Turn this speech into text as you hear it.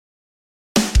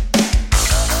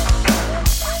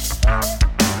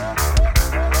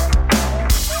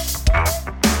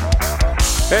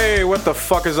what the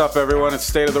fuck is up, everyone? It's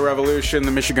State of the Revolution,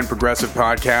 the Michigan Progressive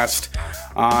Podcast.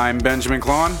 I'm Benjamin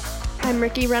Klon. I'm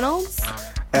Ricky Reynolds.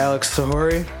 Alex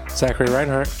Sahori. Zachary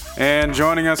Reinhardt. And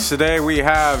joining us today, we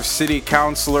have City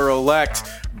Councilor-elect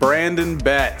Brandon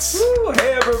Betts. Woo,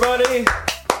 hey, everybody.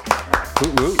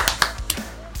 Woo, woo.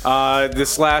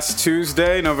 This last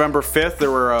Tuesday, November 5th,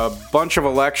 there were a bunch of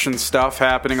election stuff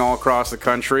happening all across the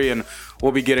country, and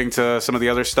we'll be getting to some of the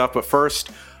other stuff. But first,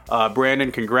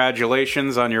 Brandon,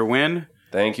 congratulations on your win.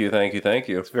 Thank you.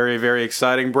 It's very, very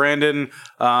exciting. Brandon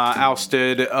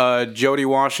ousted Jody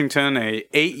Washington, a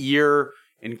 8-year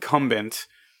incumbent.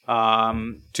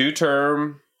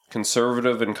 2-term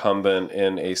conservative incumbent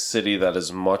in a city that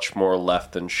is much more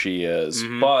left than she is,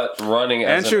 but running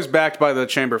as... And she was backed by the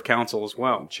Chamber of Council as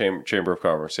well. Chamber of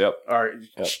Commerce, yep.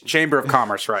 Chamber of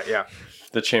Commerce, right, yeah.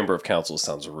 The Chamber of Council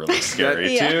sounds really scary,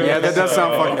 too. Yeah, that does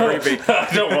sound fucking creepy.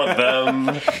 I don't want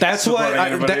them. That's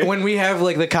why when we have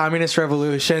like the communist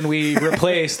revolution, we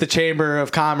replace the Chamber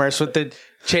of Commerce with the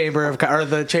Chamber of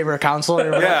Council.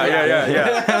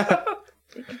 Yeah.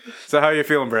 So how are you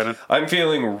feeling, Brandon? I'm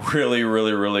feeling really,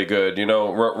 really, really good. You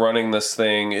know, running this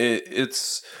thing,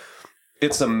 it's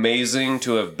amazing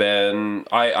to have been...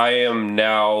 I am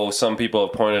now, some people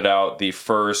have pointed out, the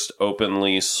first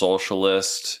openly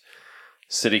socialist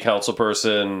city council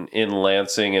person in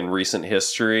Lansing in recent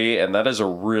history, and that is a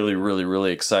really, really,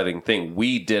 really exciting thing.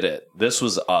 We did it. This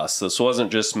was us. This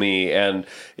wasn't just me, and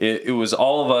it was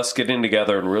all of us getting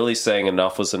together and really saying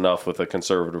enough was enough with a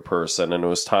conservative person, and it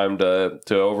was time to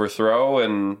overthrow,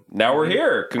 and now we're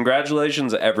here.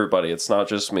 Congratulations, everybody. It's not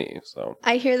just me. So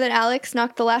I hear that Alex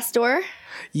knocked the last door.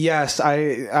 Yes,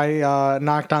 I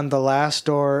knocked on the last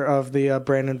door of the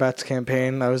Brandon Betts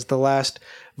campaign. That was the last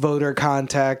voter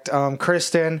contact.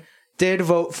 Kristen did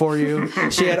vote for you.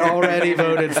 She had already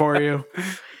voted for you.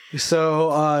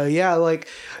 So, yeah, like...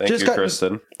 Thank you,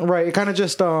 Kristen. Right, it kind of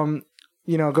just,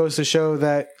 goes to show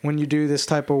that when you do this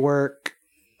type of work,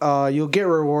 you'll get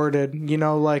rewarded. You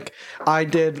know, like I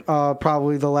did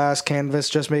probably the last canvass,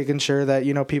 just making sure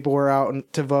that, people were out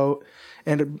to vote.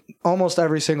 And almost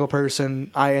every single person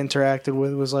I interacted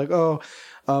with was like,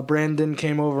 Brandon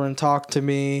came over and talked to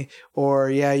me,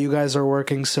 or, yeah, you guys are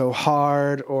working so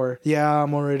hard, or, yeah,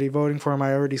 I'm already voting for him.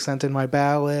 I already sent in my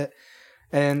ballot.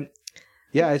 And,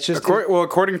 yeah, it's just...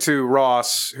 According to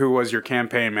Ross, who was your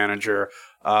campaign manager,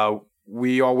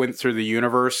 we all went through the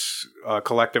universe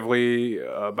collectively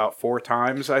about 4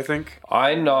 times, I think.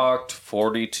 I knocked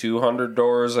 4,200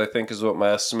 doors, I think is what my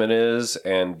estimate is,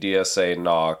 and DSA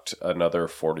knocked another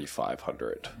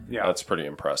 4,500. Yeah. That's pretty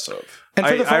impressive. And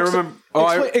for the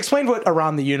folks, explain what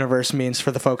around the universe means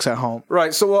for the folks at home.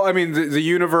 Right. So, well, I mean, the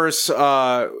universe,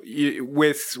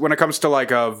 when it comes to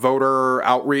like a voter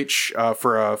outreach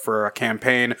for a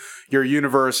campaign, your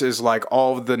universe is like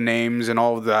all of the names and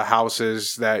all of the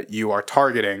houses that you are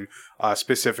targeting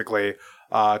specifically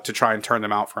to try and turn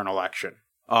them out for an election.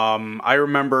 I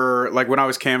remember like when I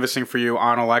was canvassing for you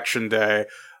on election day,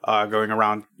 going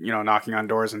around, knocking on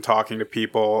doors and talking to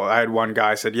people. I had one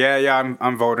guy said, yeah,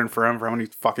 I'm voting for him. For how many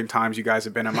fucking times you guys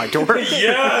have been at my door?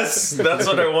 Yes, that's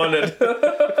what I wanted.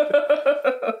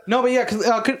 No, but yeah,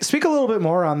 could speak a little bit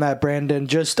more on that, Brandon.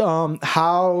 Just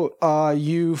how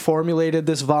you formulated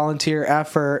this volunteer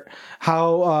effort,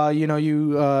 how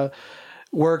you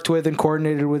worked with and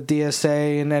coordinated with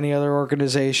DSA and any other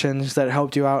organizations that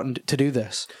helped you out to do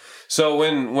this. So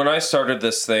when I started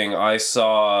this thing, I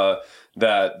saw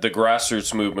that the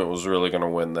grassroots movement was really going to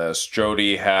win this.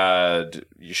 Jody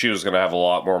she was going to have a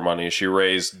lot more money. She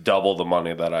raised double the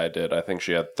money that I did. I think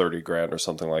she had 30 grand or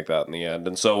something like that in the end.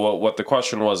 And so what the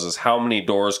question was is how many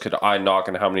doors could I knock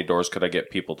and how many doors could I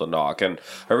get people to knock? And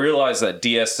I realized that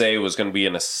DSA was going to be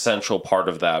an essential part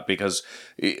of that because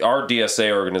our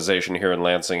DSA organization here in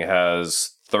Lansing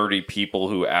has 30 people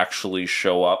who actually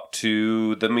show up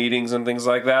to the meetings and things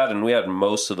like that. And we had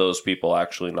most of those people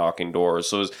actually knocking doors.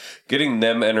 So it was getting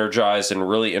them energized and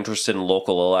really interested in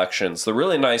local elections. The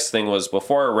really nice thing was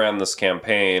before I ran this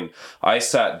campaign, I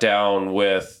sat down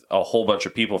with a whole bunch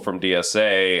of people from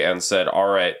DSA and said, all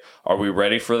right, are we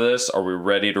ready for this? Are we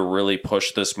ready to really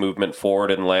push this movement forward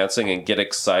in Lansing and get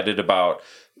excited about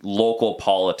local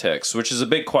politics, which is a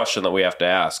big question that we have to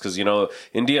ask because, in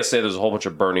DSA, there's a whole bunch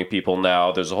of Bernie people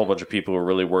now. There's a whole bunch of people who are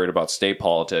really worried about state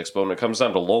politics. But when it comes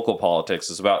down to local politics,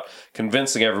 it's about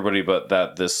convincing everybody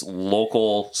that this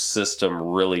local system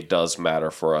really does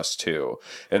matter for us too.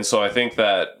 And so I think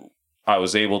that I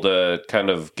was able to kind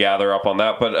of gather up on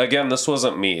that. But again, this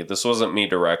wasn't me. This wasn't me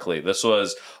directly. This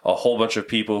was a whole bunch of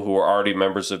people who were already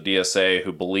members of DSA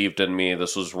who believed in me.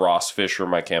 This was Ross Fisher,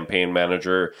 my campaign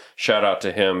manager. Shout out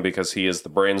to him because he is the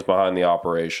brains behind the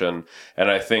operation. And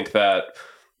I think that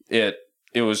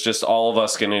it was just all of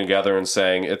us getting together and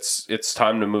saying it's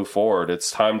time to move forward.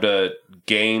 It's time to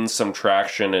gain some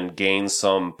traction and gain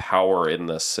some power in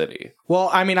this city. Well,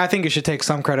 I mean, I think you should take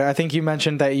some credit. I think you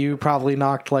mentioned that you probably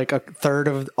knocked like a third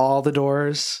of all the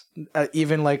doors,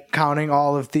 even like counting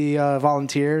all of the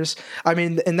volunteers. I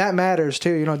mean, and that matters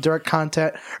too. You know, direct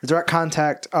contact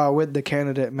with the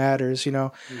candidate matters. You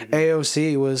know,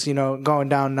 AOC was, you know, going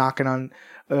down knocking on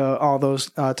all those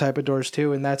type of doors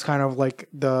too, and that's kind of like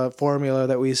the formula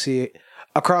that we see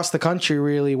across the country,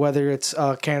 really, whether it's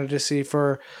candidacy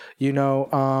for, you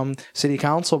know, city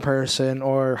council person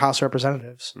or House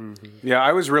representatives. Yeah,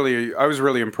 I was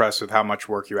really impressed with how much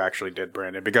work you actually did,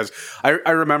 Brandon, because I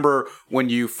remember when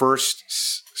you first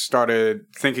started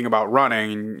thinking about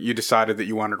running, you decided that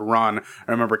you wanted to run.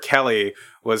 I remember Kelly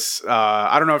was,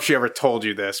 I don't know if she ever told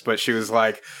you this, but she was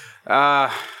like,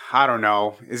 I don't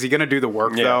know. Is he going to do the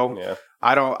work though? Yeah.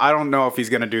 I don't know if he's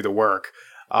going to do the work.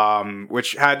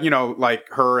 Which had, you know, like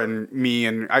her and me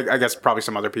and I guess probably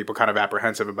some other people kind of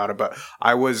apprehensive about it. But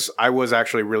I was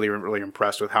actually really, really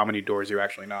impressed with how many doors you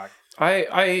actually knocked.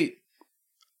 I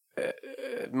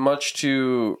much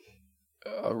to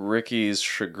Ricky's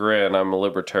chagrin, I'm a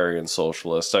libertarian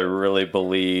socialist. I really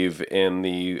believe in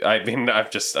I mean, I'm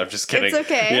just kidding. It's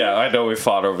okay. Yeah, I know we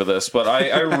fought over this, but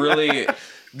I really,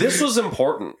 this was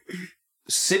important.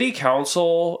 City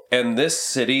council and this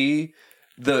city,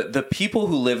 the people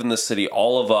who live in the city,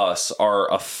 all of us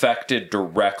are affected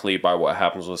directly by what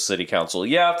happens with city council.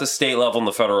 Yeah, at the state level and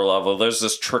the federal level, there's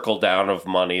this trickle down of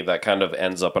money that kind of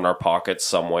ends up in our pockets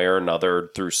some way or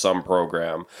another through some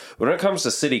program. When it comes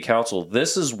to city council,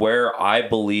 this is where I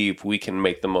believe we can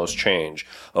make the most change.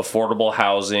 Affordable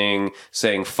housing,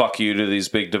 saying fuck you to these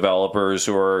big developers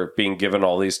who are being given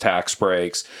all these tax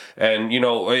breaks, and, you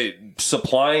know,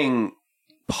 supplying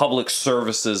public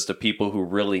services to people who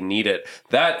really need it.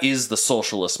 That is the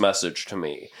socialist message to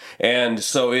me. And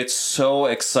so it's so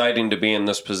exciting to be in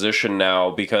this position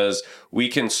now because we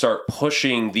can start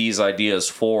pushing these ideas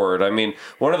forward. I mean,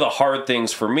 one of the hard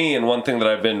things for me, and one thing that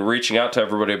I've been reaching out to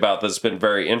everybody about that's been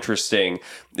very interesting,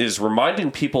 is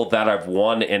reminding people that I've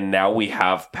won and now we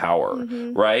have power,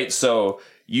 right? So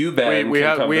you, Ben, we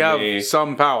have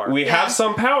some power. We have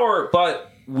some power, but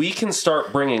we can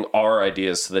start bringing our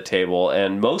ideas to the table,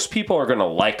 and most people are going to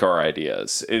like our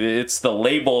ideas. It's the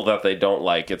label that they don't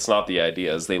like. It's not the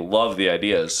ideas. They love the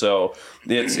ideas. So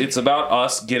it's about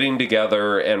us getting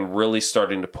together and really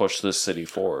starting to push this city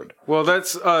forward. Well,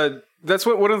 that's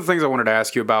what one of the things I wanted to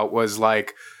ask you about was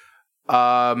like,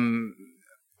 I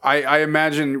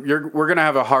imagine we're going to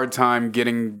have a hard time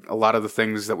getting a lot of the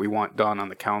things that we want done on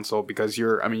the council because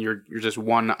you're just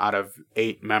one out of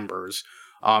 8 members.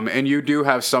 And you do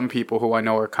have some people who I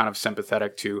know are kind of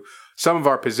sympathetic to some of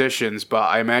our positions, but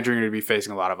I imagine you're going to be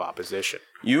facing a lot of opposition.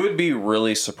 You would be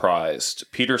really surprised.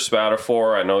 Peter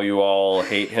Spatafor, I know you all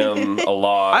hate him a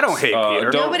lot. I don't hate Peter.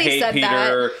 Don't Nobody hate said Peter.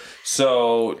 that.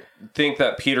 So think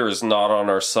that Peter is not on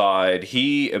our side.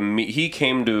 He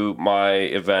came to my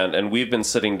event, and we've been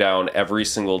sitting down every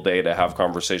single day to have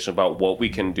conversation about what we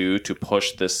can do to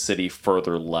push this city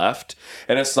further left.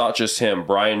 And it's not just him.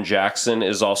 Brian Jackson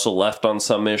is also left on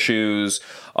some issues.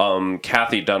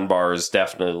 Kathy Dunbar is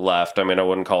definitely left. I mean, I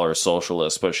wouldn't call her a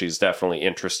socialist, but she's definitely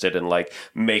interested in like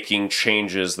making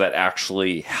changes that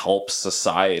actually help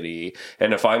society.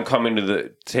 And if I'm coming to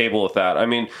the table with that, I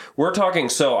mean, we're talking.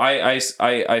 So I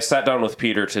sat down with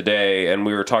Peter today, and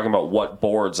we were talking about what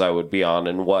boards I would be on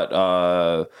and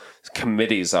what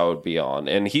committees I would be on.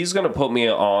 And he's going to put me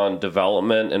on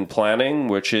development and planning,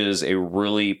 which is a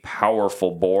really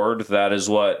powerful board. That is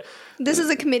what... This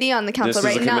is a committee on the council,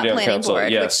 right? Not planning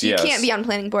board. Yes, you can't be on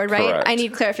planning board, right? Correct. I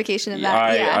need clarification of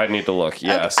that. I need to look.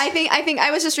 Yes. Okay. I think I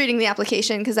was just reading the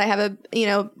application because I have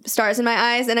stars in my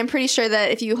eyes, and I'm pretty sure that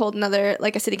if you hold another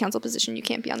like a city council position, you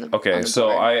can't be on the. Okay, on the so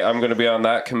board. I'm going to be on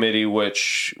that committee,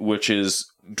 which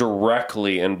is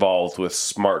directly involved with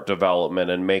smart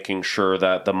development and making sure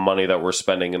that the money that we're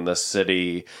spending in the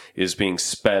city is being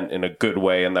spent in a good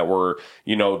way, and that we're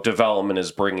development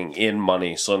is bringing in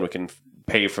money so we can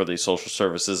pay for these social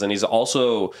services. And he's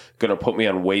also going to put me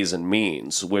on Ways and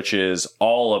Means, which is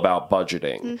all about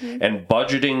budgeting. And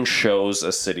budgeting shows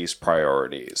a city's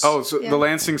priorities. Oh, so the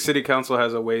Lansing City Council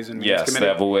has a Ways and Means committee? Yes, they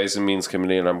have a Ways and Means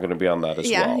committee, and I'm going to be on that as well.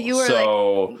 Yeah, you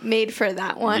were made for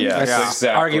that one. Yes,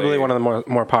 exactly. Arguably one of the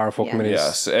more powerful committees.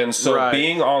 Yes, and so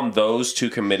being on those two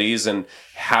committees and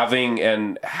having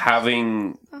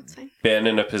been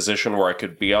in a position where I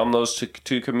could be on those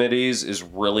two committees is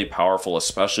really powerful,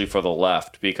 especially for the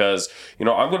left, because I'm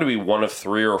going to be one of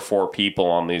 3 or 4 people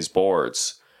on these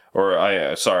boards.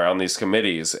 on these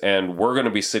committees, and we're going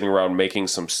to be sitting around making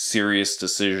some serious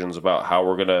decisions about how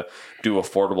we're going to do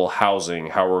affordable housing,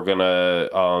 how we're going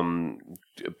to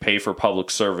pay for public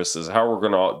services, how we're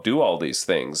going to do all these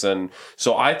things. And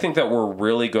so I think that we're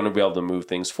really going to be able to move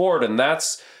things forward. And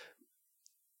that's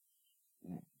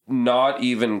not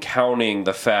even counting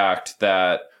the fact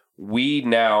that we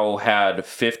now had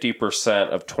 50%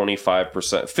 of 25%,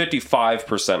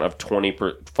 55% of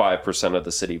 25% of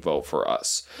the city vote for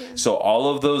us. Yeah. So all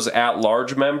of those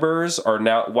at-large members are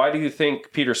now... Why do you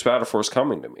think Peter Spatafor is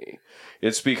coming to me?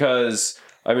 It's because,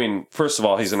 I mean, first of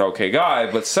all, he's an okay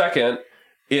guy, but second,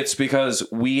 it's because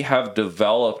we have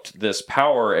developed this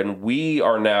power and we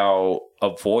are now a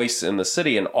voice in the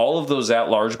city, and all of those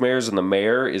at-large mayors and the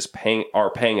mayor are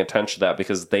paying attention to that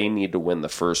because they need to win the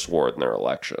first ward in their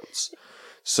elections.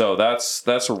 So that's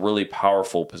a really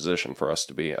powerful position for us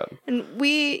to be in. And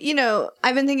we,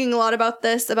 I've been thinking a lot about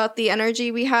this, about the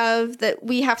energy we have, that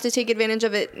we have to take advantage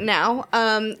of it now.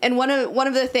 And one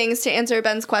of the things, to answer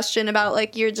Ben's question about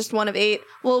like you're just one of 8,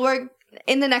 well, we're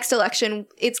in the next election,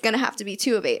 it's going to have to be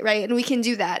 2 of 8, right? And we can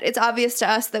do that. It's obvious to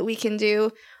us that we can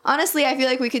do. Honestly, I feel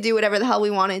like we could do whatever the hell we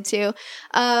wanted to.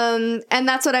 And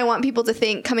that's what I want people to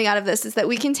think coming out of this, is that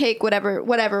we can take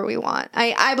whatever we want.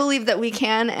 I believe that we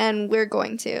can, and we're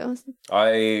going to.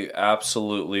 I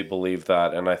absolutely believe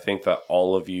that. And I think that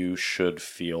all of you should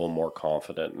feel more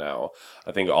confident now.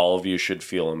 I think all of you should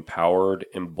feel empowered,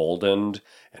 emboldened,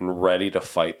 and ready to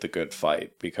fight the good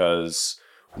fight, because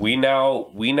we now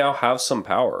have some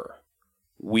power.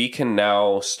 We can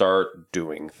now start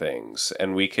doing things,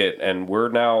 and we're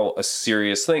now a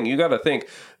serious thing. You got to think,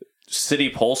 City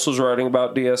Pulse was writing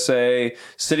about DSA.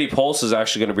 City Pulse is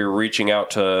actually going to be reaching out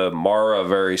to Mara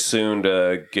very soon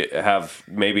to have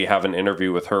an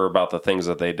interview with her about the things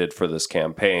that they did for this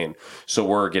campaign. So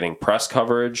we're getting press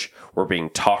coverage. We're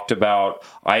being talked about.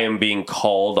 I am being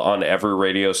called on every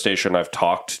radio station I've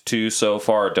talked to so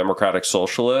far, a Democratic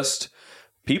Socialist.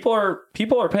 People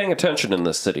are paying attention in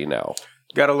this city now.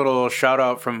 Got a little shout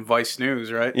out from Vice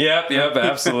News, right? Yep,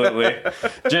 absolutely.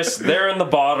 Just they're in the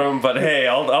bottom, but hey,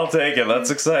 I'll take it. That's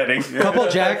exciting. A couple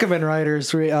Jacobin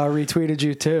writers retweeted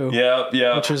you too.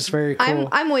 Yep. Which is very cool.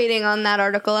 I'm waiting on that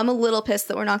article. I'm a little pissed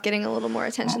that we're not getting a little more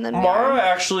attention than we Mara are.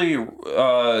 actually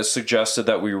suggested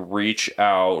that we reach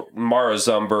out. Mara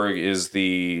Zumberg is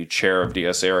the chair of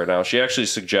DSA right now. She actually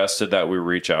suggested that we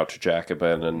reach out to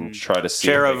Jacobin and try to see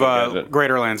chair of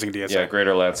Greater Lansing DSA. Yeah,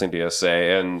 Greater Lansing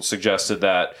DSA, and suggested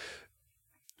that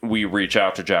we reach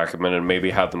out to Jacobin and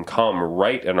maybe have them come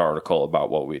write an article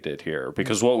about what we did here,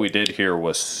 because what we did here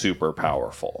was super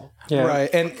powerful. Yeah.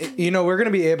 Right. And, we're going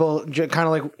to be able, kind of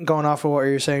like going off of what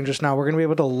you're saying just now, we're going to be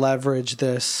able to leverage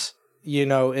this,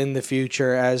 in the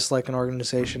future as like an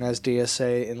organization, as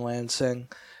DSA in Lansing,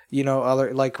 we're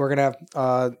going to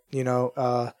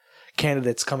have,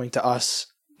 candidates coming to us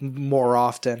more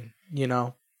often,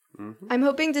 I'm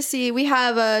hoping to see, we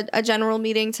have a general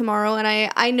meeting tomorrow, and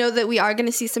I know that we are going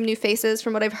to see some new faces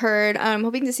from what I've heard. I'm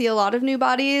hoping to see a lot of new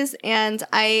bodies, and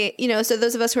so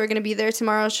those of us who are going to be there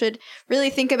tomorrow should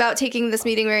really think about taking this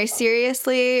meeting very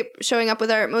seriously, showing up with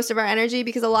most of our energy,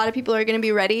 because a lot of people are going to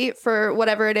be ready for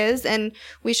whatever it is, and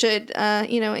we should,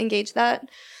 engage that.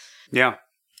 Yeah.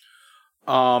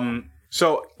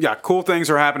 So, yeah, cool things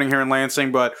are happening here in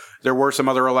Lansing, but there were some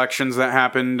other elections that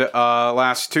happened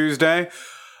last Tuesday.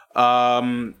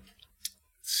 Let's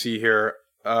see here.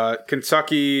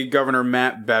 Kentucky Governor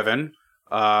Matt Bevin,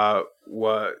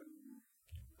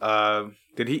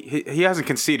 did he hasn't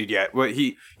conceded yet. But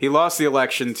he lost the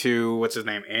election to, what's his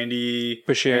name? Andy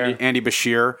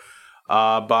Beshear,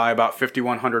 by about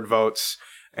 5,100 votes.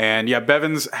 And yeah,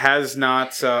 Bevin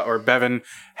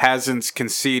hasn't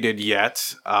conceded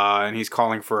yet. And he's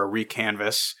calling for a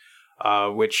recanvass,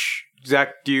 which,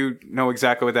 Zach, do you know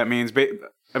exactly what that means?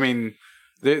 I mean,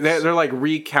 they're like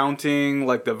recounting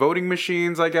like the voting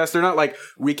machines, I guess. They're not like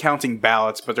recounting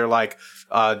ballots, but they're like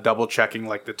double checking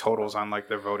like the totals on like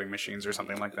their voting machines or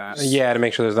something like that. Yeah, to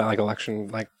make sure there's not like election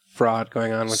like fraud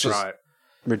going on, which is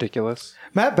ridiculous.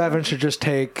 Matt Bevin should just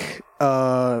take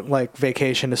like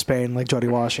vacation to Spain like Jody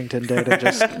Washington did and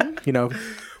just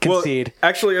concede. Well,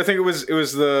 actually, I think it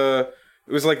was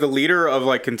like the leader of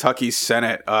like Kentucky's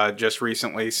Senate just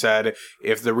recently said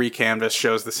if the recanvass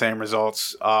shows the same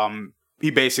results, he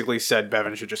basically said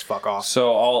Bevin should just fuck off.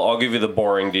 So I'll give you the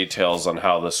boring details on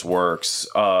how this works.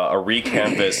 A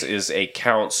recanvass is a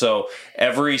count. So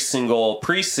every single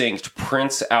precinct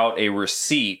prints out a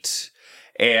receipt,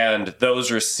 and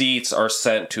those receipts are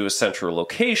sent to a central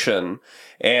location,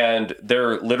 and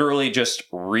they're literally just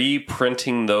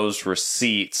reprinting those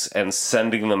receipts and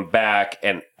sending them back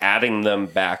and adding them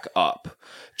back up,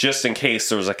 just in case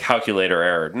there was a calculator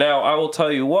error. Now, I will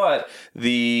tell you what,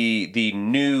 the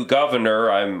new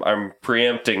governor, I'm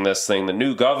preempting this thing, the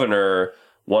new governor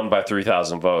won by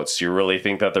 3,000 votes. Do you really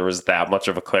think that there was that much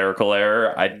of a clerical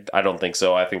error? I don't think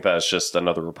so. I think that's just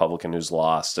another Republican who's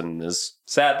lost and is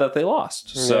sad that they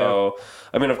lost. Yeah. So,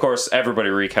 I mean, of course, everybody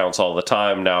recounts all the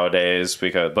time nowadays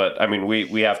but I mean,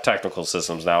 we have technical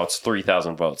systems now. It's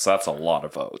 3,000 votes. That's a lot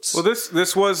of votes. Well,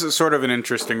 this was sort of an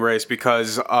interesting race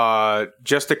because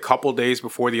just a couple days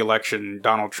before the election,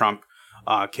 Donald Trump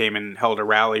came and held a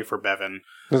rally for Bevin.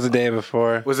 It was the day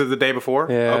before. Was it the day before?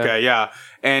 Yeah. Okay, yeah.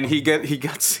 And he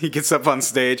gets up on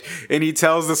stage and he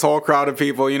tells this whole crowd of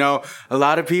people, a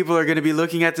lot of people are going to be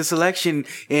looking at this election,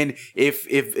 and if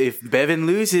Bevin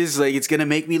loses, like, it's going to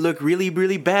make me look really,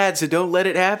 really bad, so don't let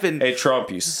it happen. Hey, Trump,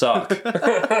 you suck.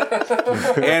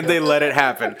 And they let it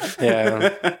happen.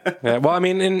 Yeah. Well, I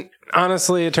mean, and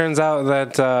honestly, it turns out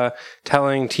that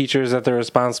telling teachers that they're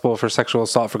responsible for sexual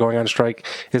assault for going on strike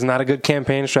is not a good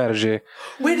campaign strategy.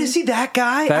 Wait, is he that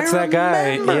guy? That's that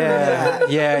guy. Yeah.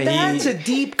 Yeah. That's a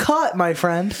deep cut, my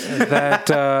friend. That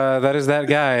is that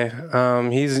guy.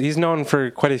 He's known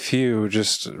for quite a few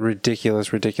just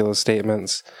ridiculous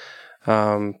statements.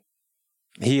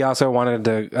 He also wanted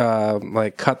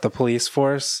to cut the police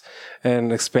force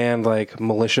and expand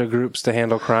militia groups to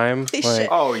handle crime.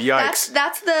 Oh, yikes!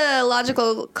 That's the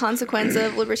logical consequence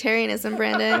of libertarianism,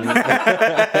 Brandon.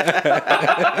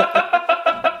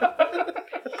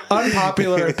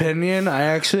 Unpopular opinion, I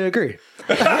actually agree.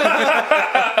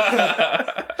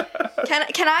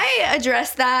 Can I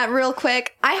address that real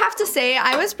quick? I have to say,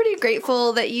 I was pretty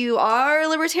grateful that you are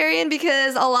libertarian,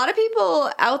 because a lot of people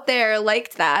out there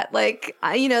liked that.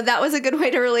 That was a good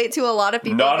way to relate to a lot of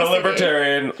people. Not a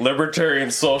libertarian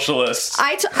socialist.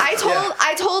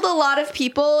 I told a lot of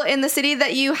people in the city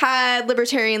that you had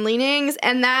libertarian leanings,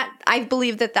 and that I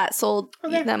believe that sold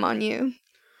them on you.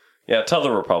 Yeah, tell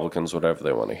the Republicans whatever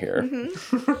they want to hear.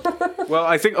 Mm-hmm. Well,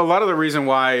 I think a lot of the reason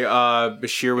why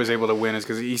Beshear was able to win is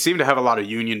because he seemed to have a lot of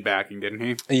union backing, didn't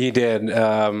he? He did,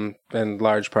 in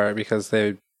large part because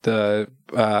because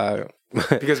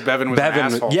Bevin was an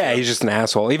asshole. Yeah, he's just an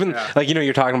asshole. Even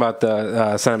you're talking about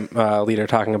the Senate leader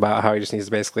talking about how he just needs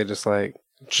to basically just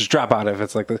drop out if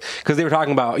it's like this, because they were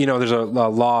talking about there's a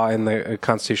law in the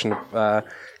Constitution of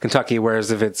Kentucky,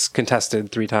 whereas if it's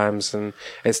contested 3 times and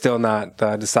it's still not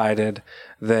decided,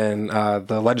 then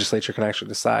the legislature can actually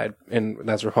decide, and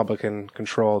that's Republican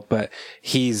controlled. But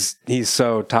he's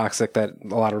so toxic that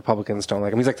a lot of Republicans don't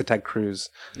like him. He's like the Ted Cruz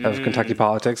of Kentucky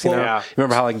politics. You know, yeah. You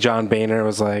remember how John Boehner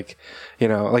was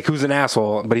who's an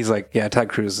asshole, but he's Ted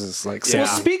Cruz is Well,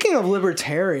 speaking of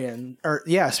libertarians, there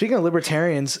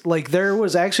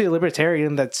was actually a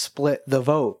libertarian that split the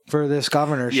vote for this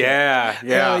governorship.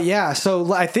 Yeah.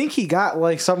 So I think he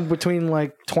got something between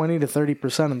 20 to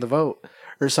 30% of the vote,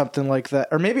 or something like that,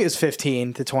 or maybe it was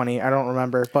 15 to 20. I don't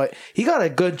remember, but he got a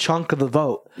good chunk of the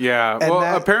vote. Yeah. And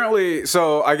apparently,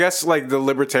 so I guess the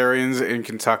libertarians in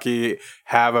Kentucky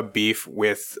have a beef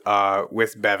with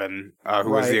Bevin, who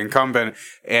was the incumbent,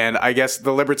 and I guess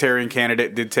the libertarian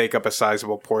candidate did take up a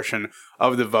sizable portion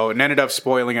of the vote and ended up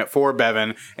spoiling it for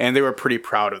Bevin, and they were pretty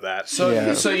proud of that. So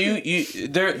there's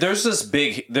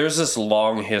this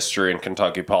long history in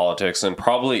Kentucky politics, and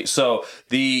probably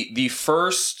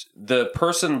the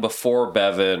person before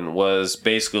Bevin was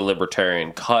basically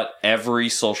libertarian, cut every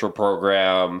social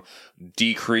program,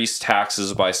 decreased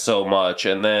taxes by so much,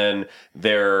 and then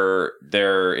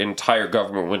their entire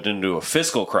government went into a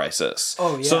fiscal crisis.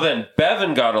 Oh, yeah. So then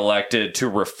Bevin got elected to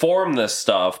reform this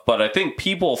stuff, but I think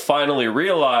people finally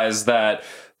realized that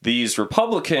these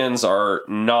Republicans are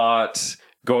not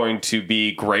going to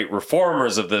be great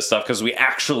reformers of this stuff because we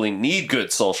actually need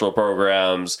good social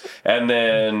programs. And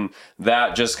then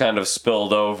that just kind of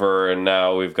spilled over, and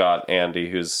now we've got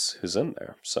Andy who's in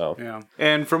there. So yeah.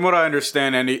 And from what I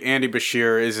understand, Andy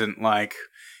Beshear isn't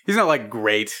he's not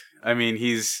great. I mean,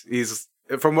 he's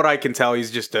from what I can tell, he's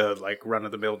just a run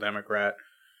of the mill Democrat.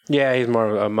 Yeah, he's more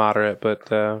of a moderate,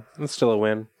 but it's still a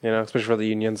win, especially for the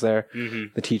unions there,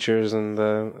 the teachers and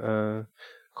the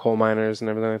coal miners and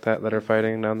everything like that are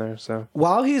fighting down there. So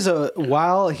While he is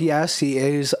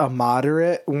a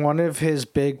moderate, one of his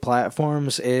big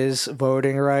platforms is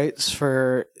voting rights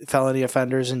for felony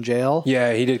offenders in jail.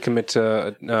 yeah, he did commit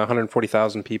to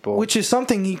 140,000 people. Which is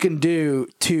something he can do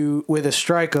with a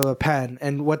strike of a pen.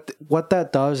 And what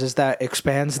that does is that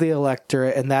expands the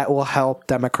electorate, and that will help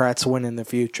Democrats win in the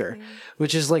future.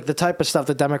 Which is like the type of stuff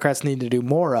that Democrats need to do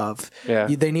more of. Yeah.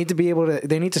 They need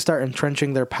to start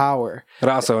entrenching their power. It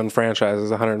also enfranchises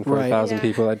 140,000 Right.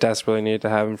 people that desperately need to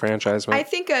have enfranchisement. I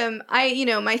think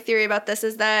my theory about this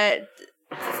is that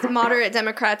moderate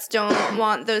Democrats don't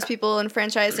want those people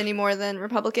enfranchised any more than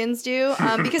Republicans do,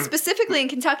 because specifically in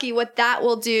Kentucky, what that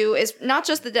will do is not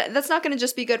just that's not going to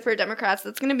just be good for Democrats.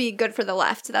 That's going to be good for the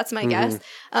left. That's my guess.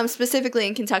 Specifically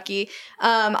in Kentucky,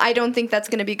 I don't think that's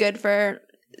going to be good for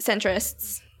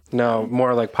centrists. No,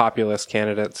 more like populist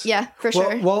candidates. Yeah, for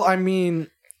sure. Well, I mean,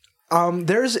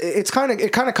 it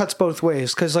kind of cuts both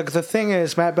ways, because like the thing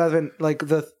is, Matt Bevin, like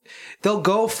they'll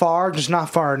go far, just not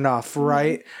far enough,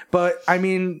 right? But I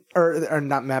mean, or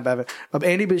not Matt Bevin,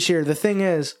 Andy Beshear. The thing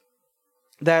is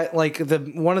that like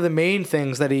one of the main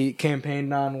things that he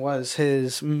campaigned on was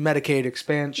his Medicaid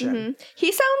expansion.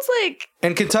 He sounds like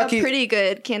And Kentucky, a pretty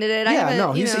good candidate.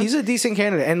 He's a decent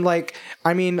candidate, and like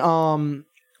I mean, in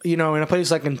a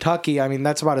place like Kentucky, I mean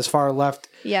that's about as far left.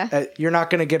 Yeah. You're not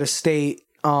going to get a state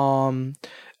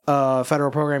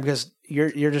federal program, because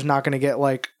you're just not going to get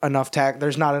like enough tax.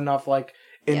 There's not enough like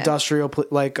industrial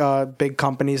big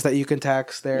companies that you can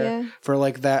tax there for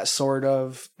like that sort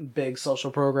of big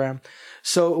social program.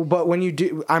 So, but when you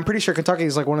do, I'm pretty sure Kentucky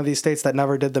is like one of these states that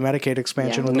never did the Medicaid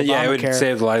expansion with Obamacare. Yeah, it would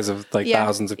save the lives of like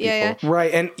thousands of people. Yeah.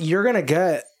 Right, and you're gonna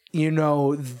get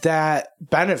that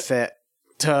benefit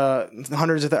to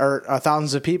hundreds of or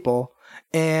thousands of people,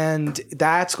 and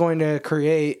that's going to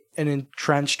create an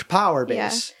entrenched power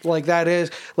base. Like that is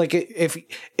like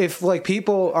if like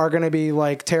people are going to be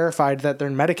like terrified that their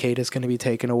Medicaid is going to be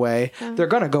taken away, they're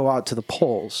going to go out to the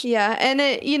polls. Yeah, and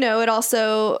it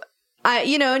also I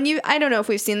don't know if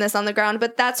we've seen this on the ground,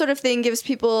 but that sort of thing gives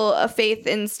people a faith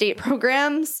in state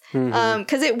programs,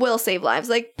 because it will save lives,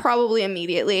 like probably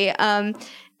immediately.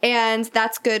 And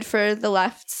that's good for the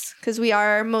lefts, because we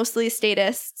are mostly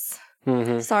statists.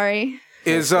 Sorry.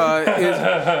 Is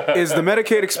the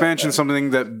Medicaid expansion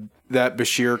something that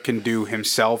Beshear can do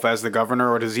himself as the governor,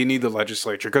 or does he need the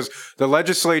legislature? Because the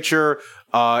legislature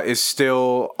is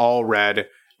still all red,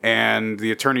 and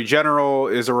the attorney general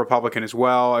is a Republican as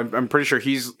well. I'm pretty sure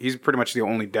he's pretty much the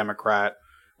only Democrat,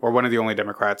 or one of the only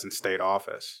Democrats in state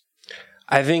office.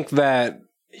 I think that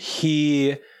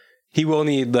he will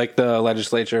need like the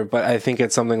legislature, but I think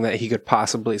it's something that he could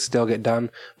possibly still get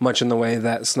done, much in the way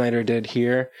that Snyder did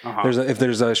here. If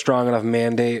there's a strong enough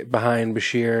mandate behind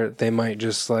Beshear, they might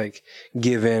just like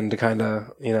give in to kind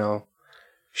of,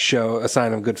 show a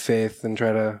sign of good faith and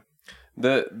try to.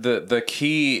 The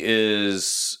key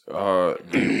is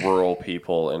the rural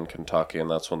people in Kentucky, and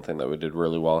that's one thing that we did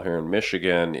really well here in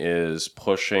Michigan, is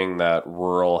pushing that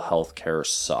rural healthcare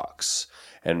sucks.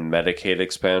 And Medicaid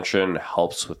expansion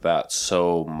helps with that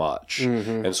so much.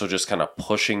 And so just kind of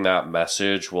pushing that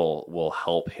message will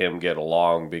help him get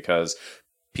along, because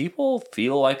people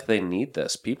feel like they need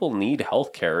this. People need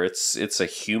healthcare. It's a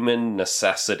human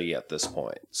necessity at this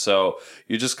point. So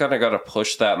you just kind of got to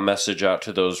push that message out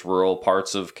to those rural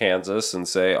parts of Kansas and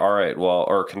say, all right,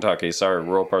 or Kentucky,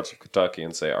 rural parts of Kentucky,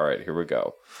 and say, all right, here we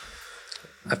go.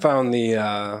 I found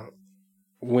the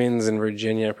wins in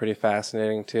Virginia pretty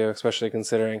fascinating too, especially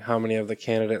considering how many of the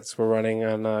candidates were running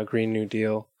on Green New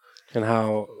Deal and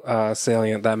how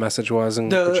salient that message was in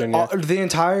Virginia. The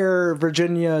entire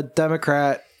Virginia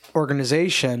Democrat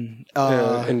organization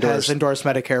has endorsed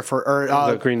Medicare for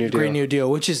the Green New Deal,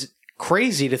 which is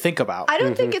crazy to think about. I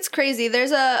don't think it's crazy.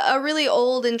 There's a really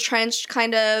old entrenched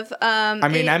kind of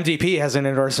MDP has an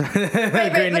endorsement.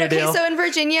 Green New Deal. So in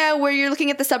Virginia, where you're looking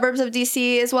at the suburbs of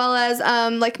DC, as well as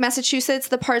like Massachusetts,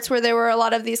 the parts where there were a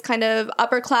lot of these kind of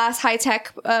upper class, high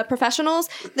tech professionals,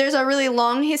 there's a really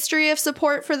long history of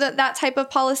support for that type of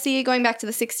policy going back to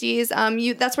the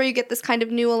 60s. That's where you get this kind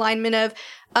of new alignment of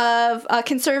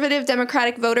conservative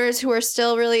Democratic voters who are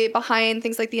still really behind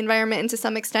things like the environment and to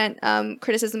some extent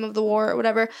criticism of the war or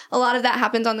whatever. A lot of that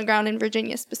happened on the ground in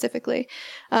Virginia specifically.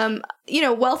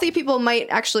 Wealthy people might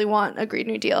actually want a Green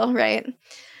New Deal, right?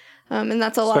 And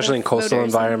that's a lot, especially in coastal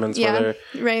voters. environments where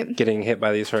they're right. getting hit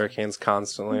by these hurricanes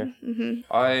constantly.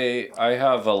 I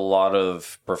have a lot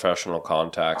of professional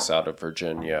contacts out of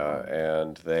Virginia,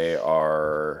 and they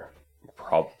are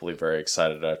probably very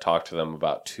excited. I talked to them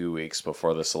about 2 weeks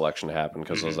before this election happened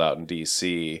because I was out in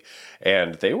D.C.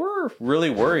 and they were really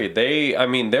worried.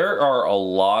 There are a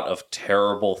lot of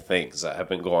terrible things that have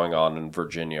been going on in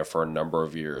Virginia for a number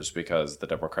of years because the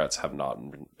Democrats have not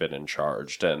been in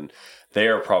charge, and they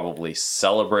are probably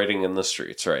celebrating in the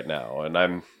streets right now, and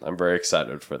I'm very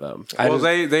excited for them. Well,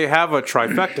 they have a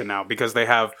trifecta now because they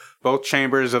have both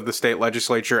chambers of the state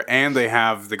legislature and they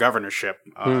have the governorship.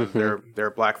 Their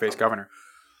blackface governor.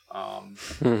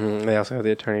 They also have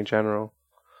the attorney general.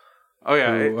 Oh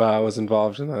yeah, who was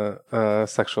involved in a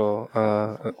sexual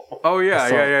assault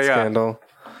scandal.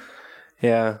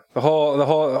 Yeah, the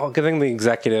whole getting the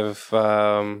executive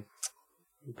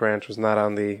branch was not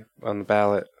on the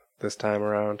ballot this time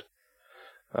around.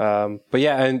 But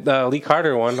yeah, and Lee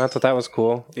Carter won. I thought that was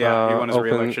cool. Yeah, he won his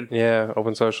re-election. Yeah,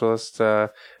 open socialist in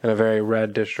a very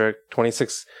red district.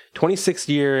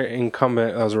 26-year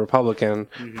incumbent as a Republican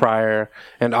prior,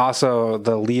 and also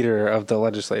the leader of the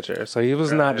legislature. So he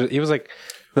was not just, he was like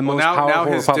the most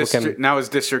powerful Republican. Now his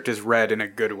district is red in a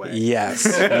good way. Yes,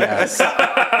 yes.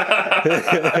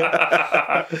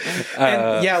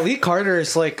 And yeah, Lee Carter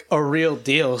is like a real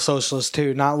deal socialist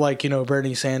too, not like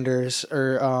Bernie Sanders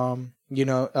or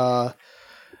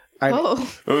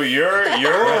Oh, you're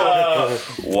wow.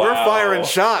 We're firing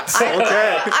shots. Okay.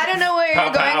 I don't know where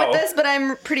you're going Pow. with this, but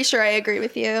I'm pretty sure I agree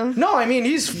with you. No, I mean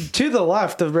he's to the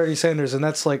left of Bernie Sanders, and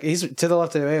that's like he's to the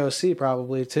left of AOC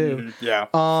probably too. Yeah.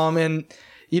 And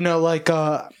he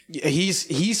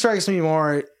strikes me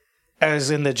more as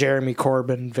in the Jeremy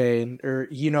Corbyn vein, or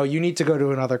you need to go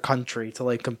to another country to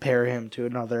like compare him to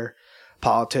another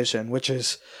politician, which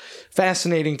is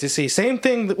fascinating to see. Same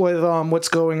thing with what's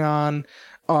going on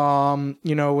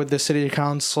with the city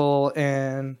council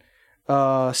in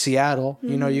Seattle.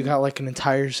 You got like an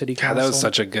entire city council. God, that was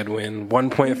such a good win.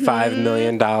 $1.5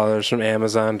 million from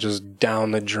Amazon just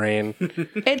down the drain.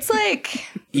 It's like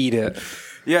Eat it.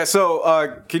 Yeah,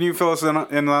 so can you fill us in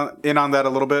on that a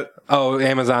little bit? Oh,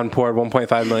 Amazon poured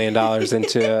 $1.5 million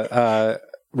into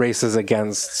races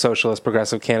against socialist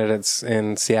progressive candidates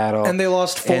in Seattle. And they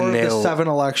lost 4 of the 7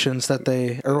 elections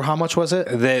that or how much was it?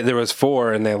 There was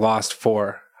 4 and they lost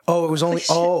 4. Oh, it was only,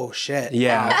 oh shit.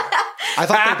 Yeah. Wow. I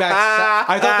thought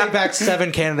they backed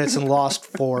 7 candidats and lost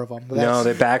 4 of them. No,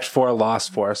 they backed 4,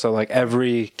 lost 4. So like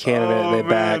every candidate they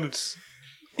backed.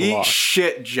 Eat lost.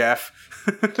 shit, Jeff.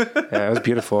 Yeah, it was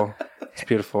beautiful. It's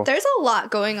beautiful. There's a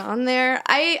lot going on there.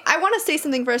 I want to say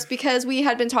something first because we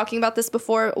had been talking about this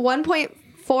before.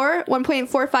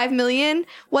 1.45 million,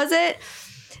 was it?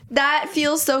 That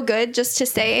feels so good just to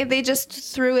say. They just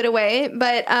threw it away.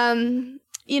 But,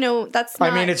 that's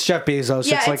not... I mean, it's Jeff Bezos.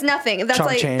 Yeah, it's nothing.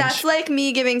 That's like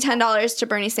me giving $10 to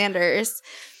Bernie Sanders.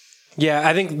 Yeah,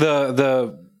 I think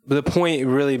the point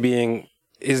really being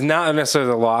is not necessarily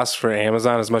the loss for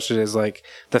Amazon as much as it is like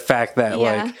the fact that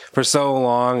like for so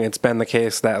long it's been the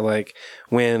case that like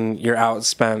when you're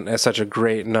outspent at such a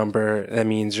great number, that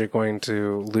means you're going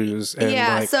to lose.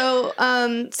 And so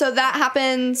that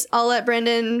happened. I'll let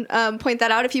Brandon point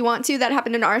that out if you want to. That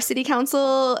happened in our city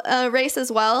council race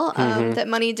as well. That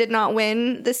money did not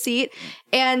win the seat.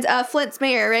 And Flint's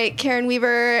mayor, right, Karen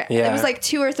Weaver, it was like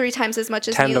 2 or 3 times as much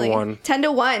as 10 Neely. to 1. 10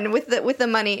 to 1 with the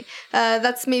money.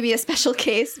 That's maybe a special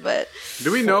case, but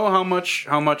do we know how much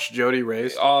Jody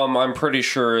raised? I'm pretty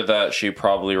sure that she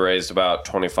probably raised about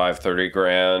 25-30 grand.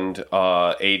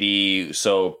 80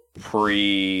 so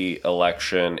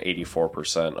pre-election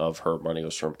 84% of her money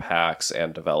was from PACs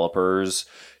and developers.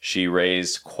 She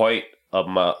raised quite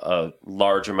a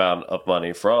large amount of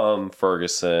money from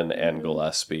Ferguson and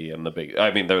Gillespie and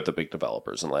they're the big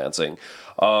developers in Lansing.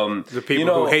 The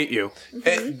people who hate you.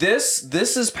 This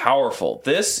is powerful.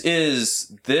 This is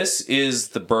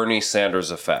the Bernie Sanders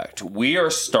effect. We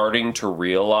are starting to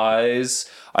realize,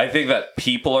 I think that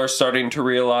people are starting to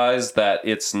realize that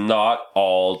it's not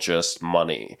all just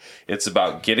money. It's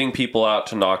about getting people out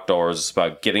to knock doors. It's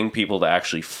about getting people to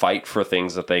actually fight for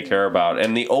things that they care about.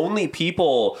 And the only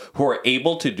people who are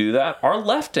able to do that are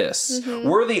leftists.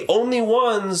 We're the only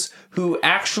ones who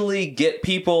actually get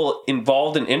people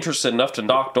involved and interested enough to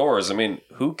knock doors. I mean,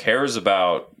 who cares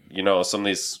about, some of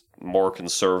these more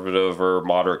conservative or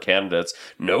moderate candidates?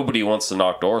 Nobody wants to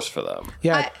knock doors for them.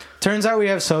 Yeah, turns out we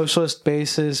have socialist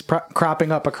bases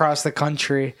cropping up across the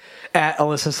country at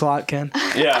Alyssa Slotkin.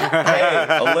 Yeah. Hey,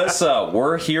 Alyssa,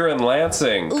 we're here in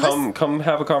Lansing. Come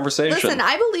have a conversation. Listen,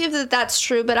 I believe that that's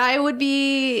true, but I would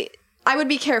be I would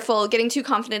be careful getting too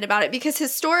confident about it because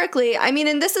historically, I mean,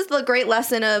 and this is the great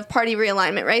lesson of party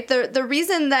realignment, right? The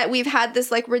reason that we've had this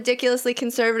like ridiculously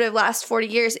conservative last 40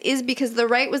 years is because the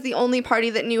right was the only party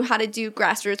that knew how to do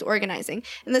grassroots organizing.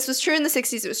 And this was true in the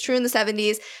 60s. It was true in the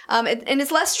 70s. And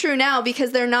it's less true now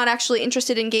because they're not actually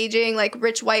interested in engaging like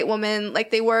rich white women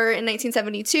like they were in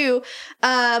 1972.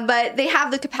 But they have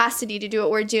the capacity to do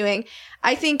what we're doing.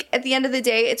 I think at the end of the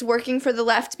day, it's working for the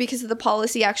left because the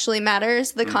policy actually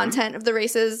matters. The content of the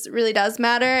races really does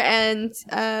matter. And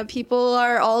people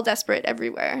are all desperate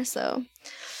everywhere. So,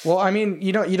 well, I mean,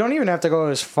 you don't even have to go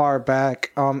as far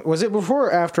back. Was it before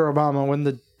or after Obama when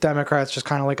the Democrats just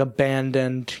kind of like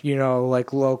abandoned,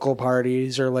 like local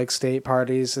parties or like state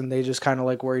parties, and they just kind of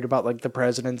like worried about like the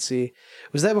presidency?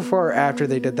 Was that before or after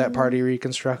they did that party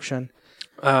reconstruction?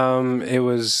 It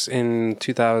was in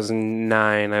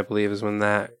 2009, I believe, is when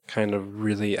that kind of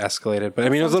really escalated. But I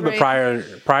mean, it was a little bit prior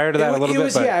to that, a little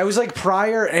bit. Yeah, it was like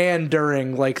prior and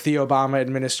during like the Obama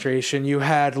administration. You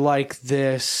had like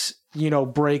this,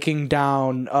 breaking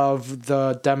down of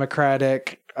the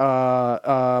Democratic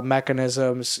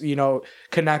mechanisms,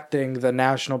 connecting the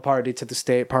national party to the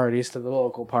state parties to the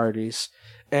local parties.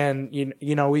 And,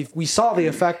 we saw the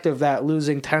effect of that,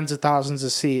 losing tens of thousands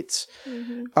of seats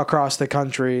across the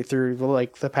country through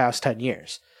the past 10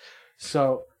 years.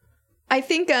 So I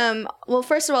think, well,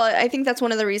 first of all, I think that's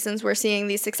one of the reasons we're seeing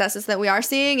these successes that we are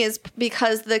seeing is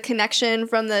because the connection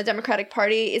from the Democratic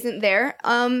Party isn't there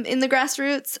in the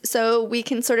grassroots. So we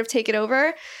can sort of take it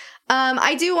over.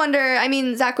 I do wonder, I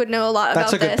mean, Zach would know a lot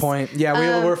about this. That's a good point.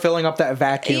 Yeah, we're filling up that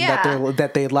vacuum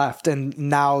that they left, and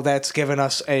now that's given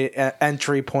us a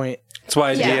entry point. That's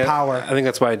why power. I think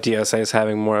that's why DSA is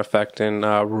having more effect in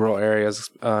rural areas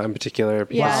in particular.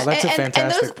 Wow, that's a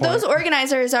fantastic point. Those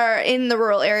organizers are in the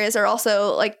rural areas are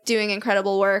also like doing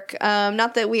incredible work.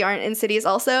 Not that we aren't in cities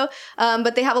also,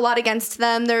 but they have a lot against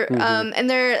them. They're and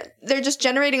they're just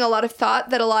generating a lot of thought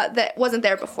that wasn't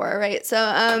there before, right?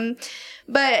 So.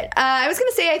 But I was going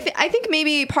to say, I think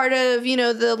maybe part of,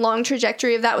 the long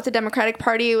trajectory of that with the Democratic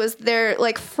Party was their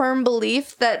like firm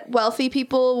belief that wealthy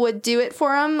people would do it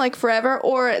for them like forever,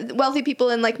 or wealthy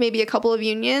people in like maybe a couple of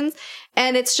unions.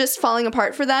 And it's just falling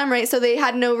apart for them, right? So they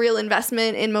had no real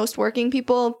investment in most working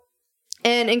people.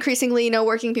 And increasingly,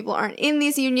 working people aren't in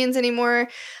these unions anymore.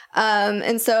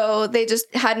 And so they just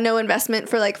had no investment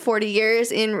for like 40 years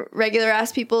in regular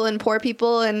ass people and poor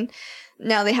people. And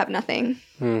now they have nothing.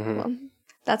 Mm-hmm. Well,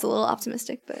 that's a little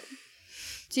optimistic, but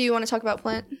do you want to talk about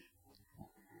Flint?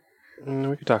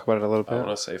 We could talk about it a little bit. I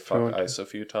want to say fuck ICE a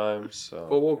few times. So.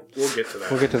 Well, we'll get to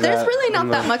that. There's really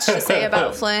not that much to say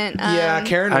about Flint.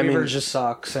 Karen Weaver just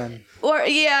sucks.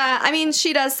 I mean,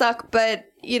 she does suck, but,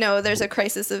 there's a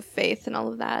crisis of faith and all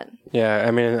of that. Yeah, I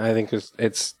mean, I think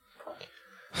it's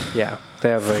they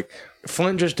have like...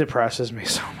 Flint just depresses me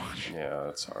so much. Yeah,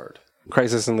 it's hard.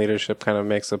 Crisis in leadership kind of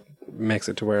makes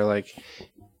it to where, like,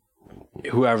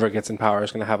 whoever gets in power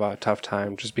is going to have a tough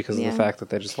time just because of the fact that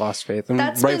they just lost faith, and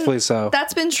rightfully so.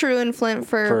 That's been true in Flint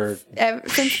since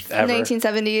the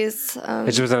 1970s.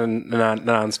 It just was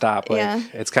non-stop.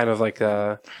 Like, it's kind of like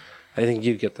I think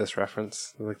you'd get this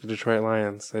reference, like the Detroit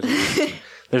Lions.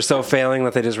 They're so failing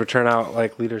that they just return out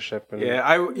like leadership.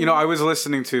 I was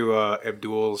listening to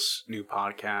Abdul's new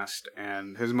podcast,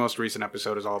 and his most recent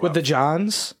episode is all about with the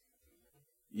Johns.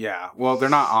 Yeah, well, they're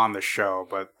not on the show,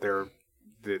 but they're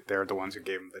the ones who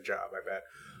gave him the job, I bet.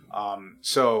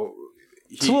 It's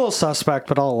a little suspect,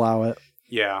 but I'll allow it.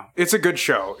 Yeah, it's a good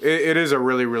show. It is a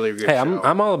really, really good show.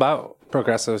 I'm all about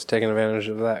progressives taking advantage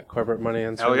of that corporate money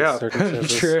and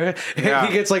circumstances. True. Yeah.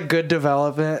 He gets like good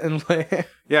development and like.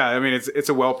 Yeah, I mean it's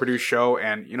a well produced show,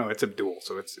 and it's Abdul,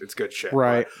 so it's good shit.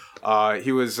 Right. But,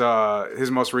 he was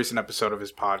his most recent episode of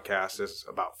his podcast is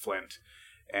about Flint,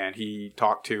 and he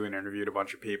talked to and interviewed a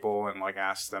bunch of people and like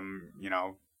asked them,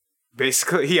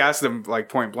 basically he asked them like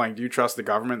point blank, do you trust the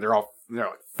government? They're like,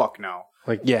 fuck no.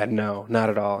 Like, yeah, no, not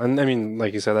at all. And I mean,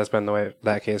 like you said, that's been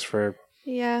that case for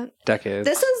decades.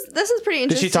 This is pretty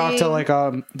interesting.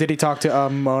 Did he talk to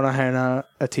Mona Hanna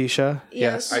Atisha?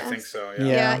 Yes. I think so.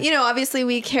 Yeah. Obviously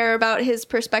we care about his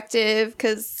perspective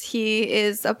because he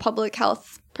is a public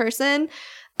health person.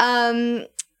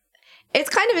 It's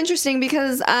kind of interesting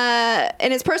because,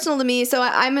 and it's personal to me. So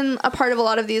I'm in a part of a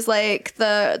lot of these, like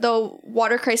the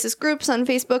water crisis groups on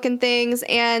Facebook and things.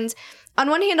 And on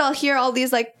one hand, I'll hear all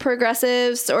these like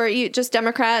progressives or just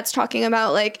Democrats talking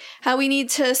about like how we need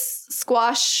to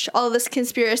squash all this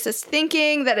conspiracist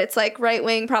thinking, that it's like right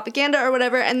wing propaganda or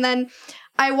whatever. And then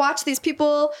I watch these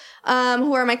people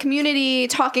who are my community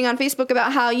talking on Facebook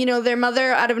about how, their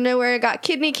mother out of nowhere got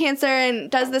kidney cancer, and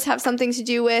does this have something to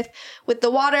do with the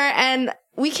water? And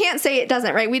we can't say it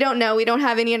doesn't, right? We don't know. We don't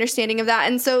have any understanding of that.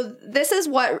 And so this is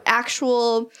what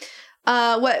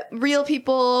what real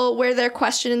people, where their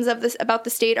questions of this about the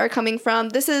state are coming from.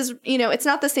 This is, it's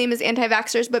not the same as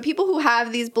anti-vaxxers, but people who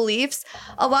have these beliefs,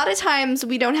 a lot of times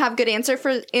we don't have good answers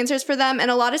for them. And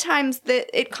a lot of times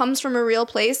it comes from a real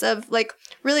place of like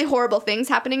really horrible things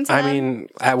happening to them. I mean,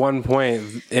 at one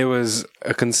point it was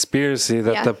a conspiracy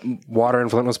that the water in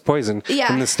Flint was poisoned.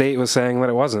 Yeah. And the state was saying that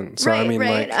it wasn't. So, right, I mean,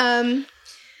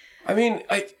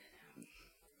 right.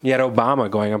 You had Obama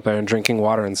going up there and drinking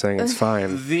water and saying it's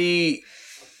fine.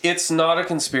 It's not a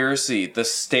conspiracy. The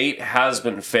state has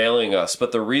been failing us,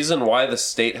 but the reason why the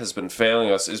state has been failing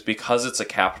us is because it's a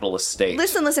capitalist state.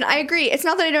 Listen, I agree. It's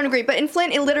not that I don't agree, but in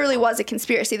Flint, it literally was a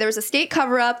conspiracy. There was a state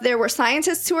cover-up. There were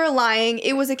scientists who were lying.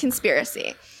 It was a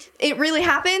conspiracy. It really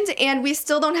happened, and we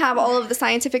still don't have all of the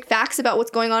scientific facts about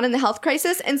what's going on in the health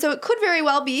crisis. And so it could very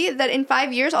well be that in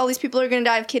 5 years, all these people are going to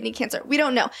die of kidney cancer. We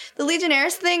don't know. The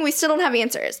Legionnaires thing, we still don't have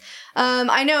answers.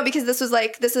 I know because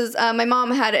my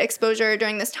mom had exposure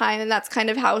during this time, and that's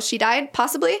kind of how she died,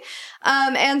 possibly.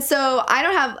 And so I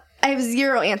have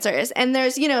zero answers. And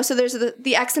there's, so there's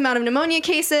the X amount of pneumonia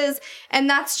cases, and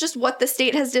that's just what the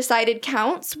state has decided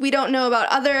counts. We don't know about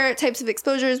other types of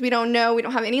exposures. We don't know. We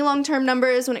don't have any long-term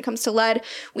numbers when it comes to lead.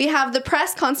 We have the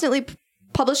press constantly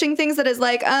publishing things that is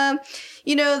like,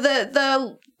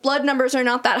 the blood numbers are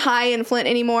not that high in Flint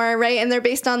anymore, right? And they're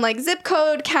based on like zip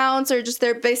code counts, or just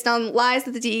they're based on lies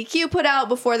that the DEQ put out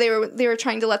before they were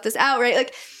trying to let this out, right?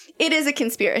 Like, it is a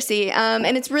conspiracy, and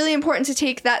it's really important to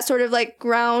take that sort of like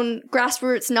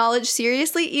grassroots knowledge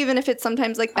seriously, even if it's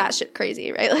sometimes like batshit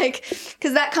crazy, right? Like,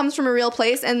 because that comes from a real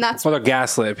place, and that's they're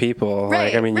gaslit people.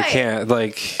 Right, you can't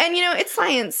like, and it's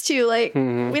science too. Like,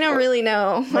 we don't really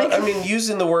know. Like,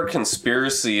 using the word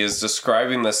conspiracy is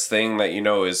describing this thing that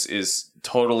is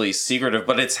totally secretive,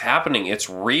 but it's happening. It's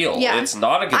real. Yeah. It's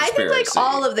not a conspiracy. I think like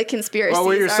all of the conspiracies. Well,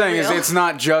 what you're saying real. is it's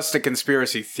not just a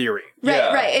conspiracy theory.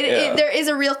 Right. There is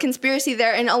a real conspiracy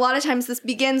there, and a lot of times this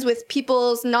begins with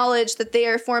people's knowledge that they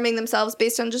are forming themselves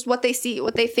based on just what they see,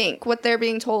 what they think, what they're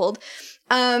being told.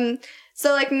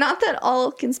 So, like, not that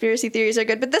all conspiracy theories are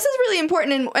good, but this is really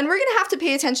important, and we're going to have to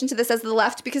pay attention to this as the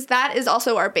left, because that is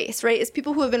also our base, right? It's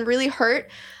people who have been really hurt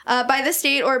by the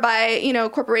state or by,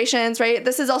 corporations, right?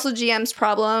 This is also GM's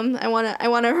problem. I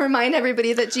want to remind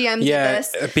everybody that GM did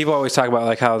this. People always talk about,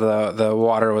 like, how the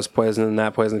water was poisoned and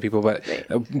that poisoned people, but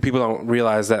people don't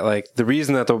realize that, like, the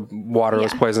reason that the water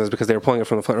was poisoned is because they were pulling it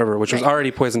from the Flint River, which was already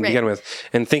poisoned to begin with,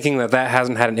 and thinking that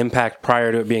hasn't had an impact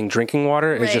prior to it being drinking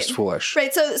water is just foolish.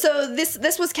 Right, so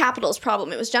this was capital's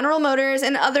problem. It was General Motors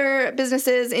and other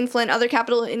businesses in Flint, other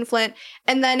capital in Flint,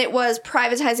 and then it was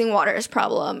privatizing water's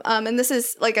problem. And this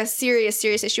is like a serious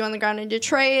issue on the ground in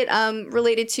Detroit,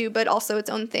 related to, but also its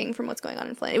own thing from what's going on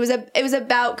in Flint. It was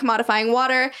about commodifying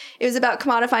water. It was about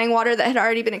commodifying water that had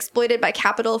already been exploited by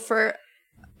capital for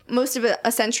most of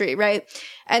a century, right?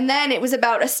 And then it was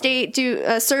about a state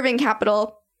serving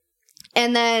capital,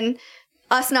 and then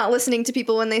us not listening to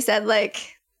people when they said,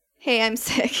 like, hey, I'm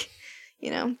sick.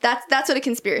 That's what a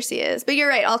conspiracy is. But you're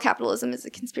right, all capitalism is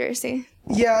a conspiracy.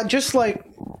 Yeah, just like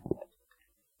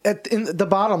the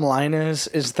bottom line is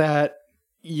that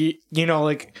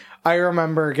like, I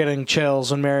remember getting chills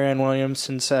when Marianne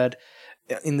Williamson said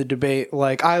in the debate,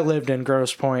 like, I lived in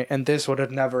Grosse Pointe and this would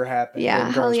have never happened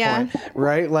in Grosse Pointe,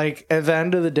 right? Like, at the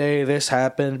end of the day, this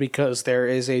happened because there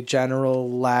is a general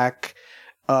lack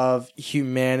of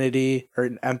humanity or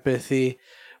empathy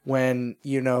when,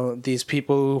 these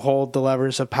people who hold the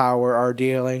levers of power are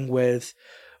dealing with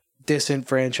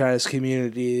disenfranchised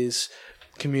communities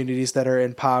that are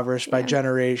impoverished by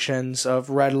generations of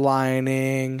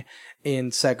redlining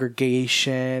and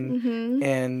segregation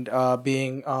and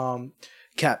being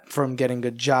kept from getting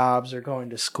good jobs or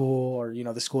going to school, or,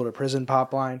 the school to prison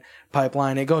pipeline.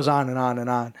 It goes on and on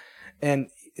and on. And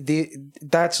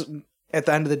that's, at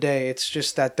the end of the day, it's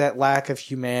just that lack of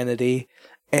humanity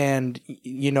and,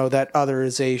 that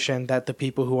otherization that the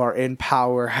people who are in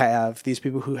power have, these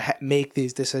people who make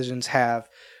these decisions have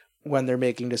when they're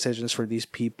making decisions for these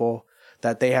people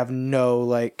that they have no,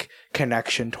 like,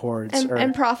 connection towards.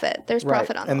 And profit. There's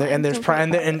profit on the line. And there's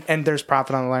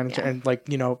profit on the line, and, like,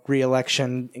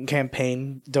 re-election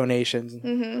campaign donations,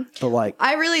 the like.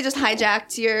 I really just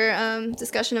hijacked your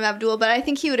discussion of Abdul, but I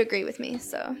think he would agree with me,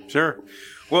 so. Sure.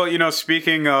 Well,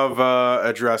 speaking of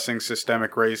addressing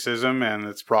systemic racism and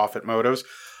its profit motives,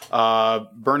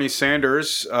 Bernie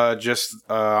Sanders just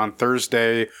on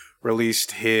Thursday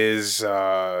released his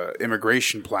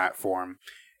immigration platform,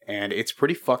 and it's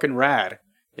pretty fucking rad.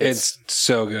 It's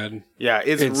so good. Yeah,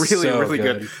 it's really, so really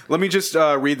good. good. Let me just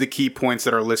read the key points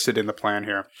that are listed in the plan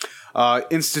here.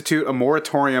 Institute a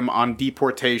moratorium on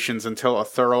deportations until a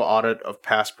thorough audit of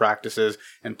past practices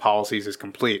and policies is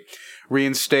complete.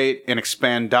 Reinstate and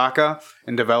expand DACA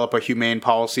and develop a humane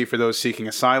policy for those seeking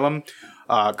asylum.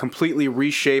 Completely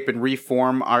reshape and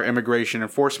reform our immigration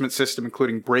enforcement system,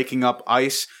 including breaking up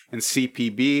ICE and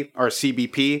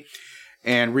CBP,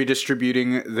 and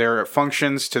redistributing their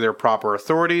functions to their proper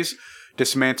authorities.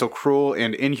 Dismantle cruel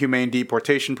and inhumane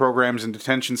deportation programs and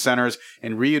detention centers,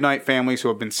 and reunite families who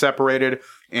have been separated,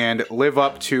 and live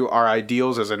up to our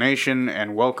ideals as a nation,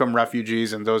 and welcome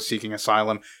refugees and those seeking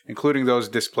asylum, including those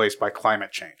displaced by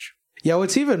climate change. Yeah,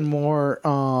 what's even more,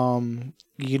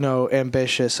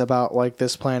 ambitious about like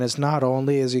this plan is not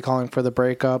only is he calling for the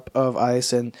breakup of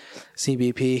ICE and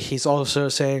CBP, he's also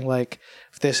saying like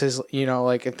if this is,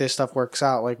 if this stuff works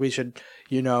out, like we should,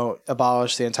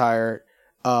 abolish the entire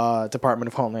Department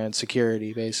of Homeland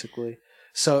Security, basically.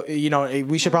 So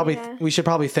we should probably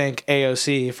thank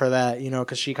AOC for that,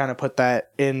 because she kind of put that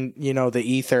in the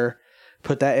ether,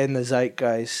 put that in the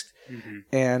zeitgeist. Mm-hmm.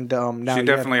 And now she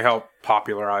definitely helped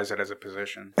popularize it as a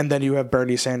position. And then you have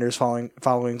Bernie Sanders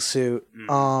following suit.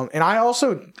 Mm-hmm. And I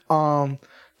also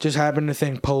just happen to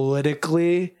think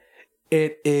politically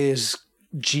it is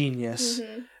genius.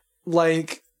 Mm-hmm.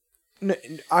 Like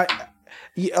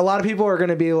a lot of people are going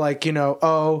to be like,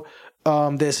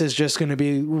 this is just going to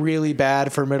be really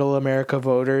bad for middle America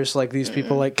voters. Like these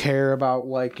people like care about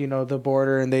like, the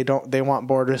border, and they want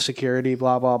border security,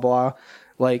 blah, blah, blah.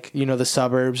 Like, the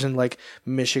suburbs in like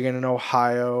Michigan and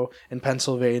Ohio and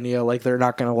Pennsylvania, like they're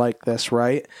not going to like this,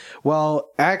 right? Well,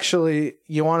 actually,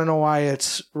 you want to know why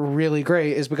it's really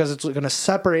great is because it's going to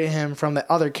separate him from the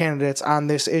other candidates on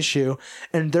this issue,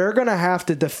 and they're going to have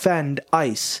to defend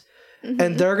ICE. Mm-hmm.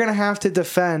 And they're going to have to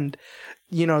defend,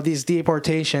 these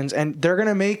deportations, and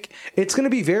it's going to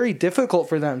be very difficult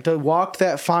for them to walk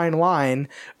that fine line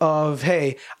of,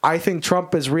 hey, I think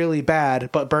Trump is really bad,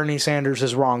 but Bernie Sanders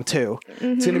is wrong too.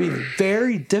 Mm-hmm. It's going to be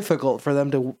very difficult for them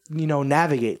to,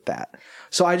 navigate that.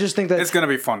 So I just think that it's going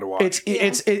to be fun to watch.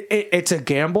 It's a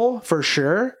gamble for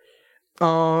sure.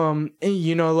 I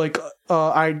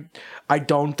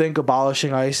don't think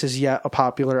abolishing ICE is yet a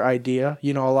popular idea.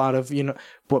 A lot of,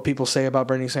 what people say about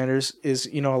Bernie Sanders is,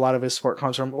 a lot of his support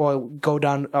comes from, well, go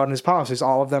down on his policies.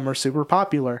 All of them are super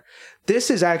popular. This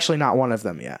is actually not one of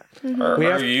them yet. Mm-hmm.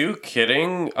 Are you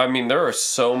kidding? I mean, there are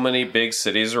so many big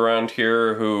cities around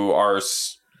here who are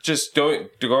just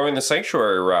going the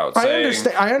sanctuary route. I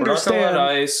understand. We're not going to let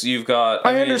ICE. You've got.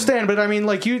 I understand, but I mean,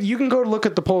 like you can go look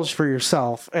at the polls for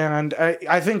yourself, and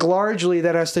I think largely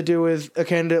that has to do with a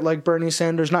candidate like Bernie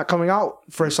Sanders not coming out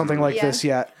for something like this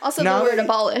yet. Also, the word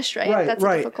abolished, right? That's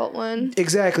a difficult one.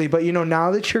 Exactly, but now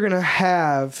that you're gonna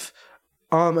have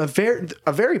a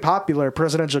very popular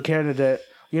presidential candidate,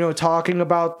 talking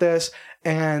about this,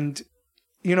 and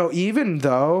even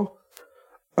though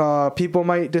people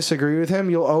might disagree with him,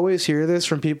 you'll always hear this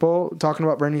from people talking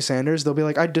about Bernie Sanders. They'll be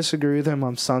like, I disagree with him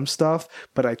on some stuff,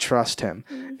 but I trust him.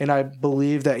 Mm-hmm. And I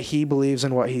believe that he believes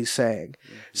in what he's saying.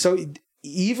 Mm-hmm. So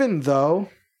even though,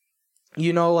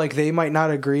 like they might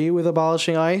not agree with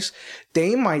abolishing ICE,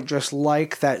 they might just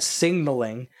like that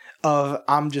signaling of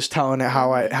I'm just telling it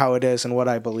how it is and what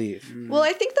I believe. Well,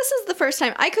 I think this is the first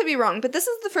time, I could be wrong, but this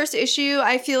is the first issue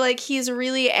I feel like he's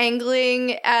really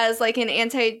angling as like an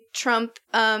anti-Trump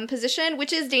position,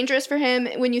 which is dangerous for him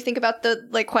when you think about the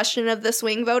like question of the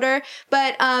swing voter.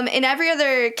 But in every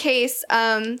other case,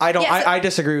 I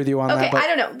disagree with you on that. Okay,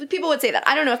 I don't know. People would say that.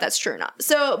 I don't know if that's true or not.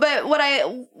 So, but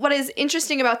what is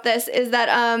interesting about this is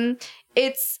that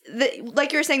it's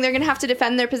like you were saying, they're going to have to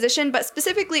defend their position, but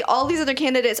specifically all these other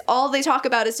candidates, all they talk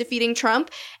about is defeating Trump,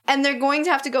 and they're going to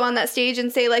have to go on that stage and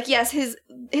say like, yes, his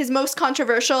most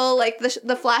controversial, like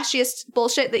the flashiest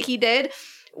bullshit that he did,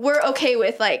 we're okay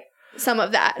with like some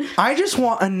of that. I just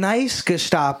want a nice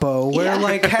Gestapo where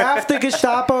like half the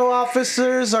Gestapo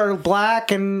officers are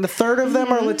black and a third of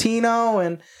them are Latino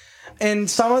and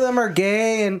some of them are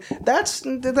gay, and that's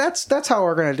how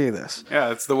we're gonna do this.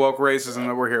 Yeah, it's the woke racism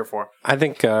that we're here for. I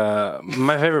think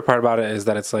my favorite part about it is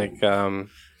that it's like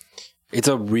it's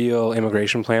a real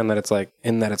immigration plan that it's like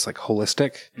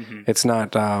holistic. Mm-hmm. It's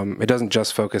not it doesn't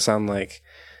just focus on like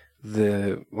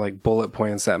the like bullet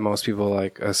points that most people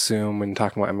like assume when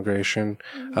talking about immigration,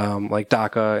 like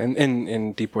DACA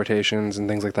and deportations and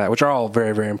things like that, which are all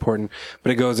very, very important.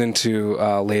 But it goes into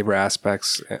labor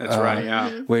aspects. That's right, yeah.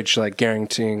 Which like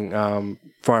guaranteeing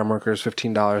farm workers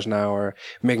 $15 an hour,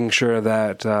 making sure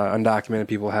that undocumented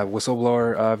people have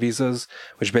whistleblower visas,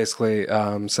 which basically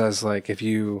says like if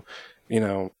you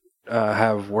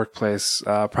have workplace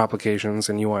proplications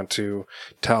and you want to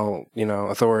tell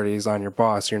authorities on your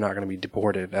boss, you're not going to be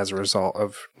deported as a result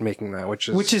of making that,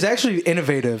 which is actually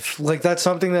innovative. Like that's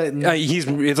something that he's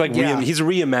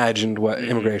reimagined what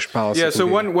immigration policy. Yeah. can So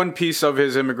be. one piece of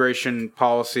his immigration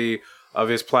policy of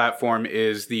his platform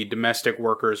is the Domestic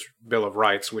Workers Bill of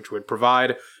Rights, which would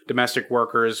provide domestic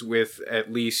workers with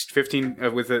at least a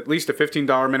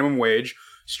 $15 minimum wage,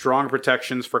 strong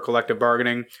protections for collective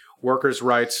bargaining, workers'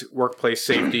 rights, workplace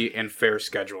safety, and fair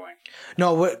scheduling.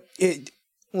 No, what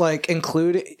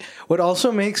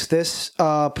also makes this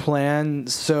plan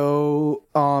so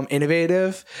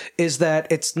innovative is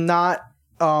that it's not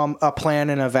a plan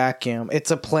in a vacuum.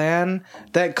 It's a plan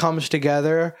that comes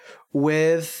together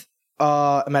with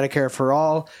Medicare for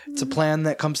All. It's a plan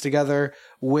that comes together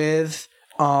with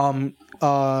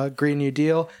Green New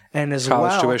Deal and as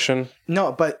college well tuition.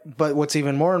 No, but what's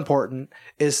even more important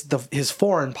is his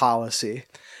foreign policy.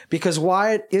 Because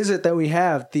why is it that we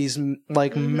have these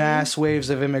mass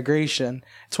waves of immigration?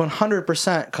 It's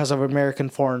 100% because of American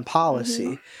foreign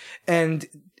policy. And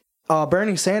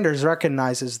Bernie Sanders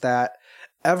recognizes that.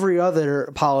 Every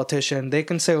other politician, they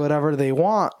can say whatever they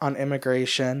want on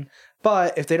immigration,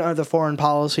 but if they don't have the foreign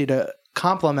policy to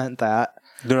complement that,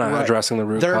 they're not addressing the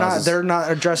root causes. They're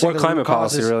not addressing the climate root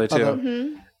causes policy really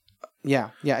too. Yeah,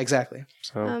 exactly.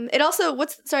 So It also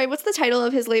what's the title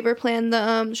of his labor plan?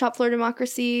 The shop floor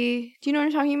democracy. Do you know what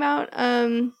I'm talking about?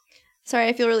 Sorry,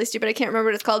 I feel really stupid. I can't remember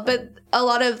what it's called. But a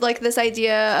lot of this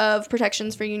idea of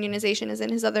protections for unionization is in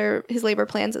his labor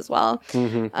plans as well.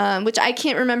 Which I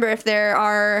can't remember if there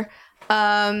are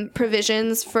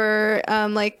provisions for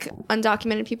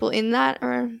undocumented people in that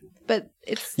but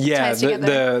it's ties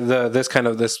together. this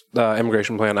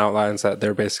immigration plan outlines that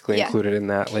they're basically included in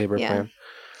that labor plan,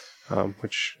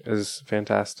 which is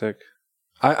fantastic.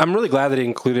 I'm really glad that he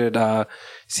included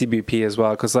CBP as well,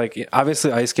 because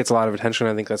obviously ICE gets a lot of attention.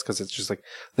 I think that's because it's just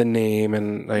the name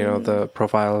and the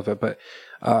profile of it, but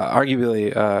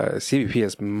arguably CBP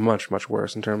is much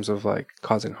worse in terms of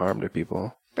causing harm to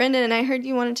people. Brendan, I heard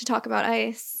you wanted to talk about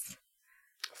ICE.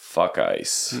 Fuck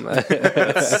ICE.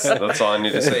 That's all I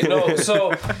need to say. No,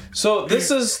 so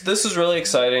this is really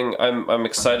exciting. I'm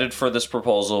excited for this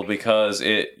proposal because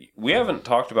we haven't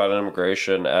talked about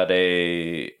immigration at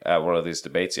one of these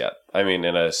debates yet. I mean,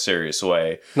 in a serious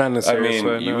way. Not in a serious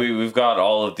way. No. We've got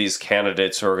all of these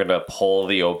candidates who are going to pull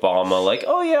the Obama,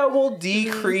 oh yeah, we'll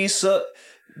decrease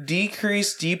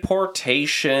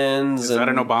deportations. Is that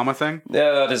an Obama thing?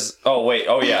 Yeah, that is. Oh wait.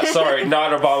 Oh yeah. Sorry,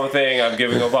 not Obama thing. I'm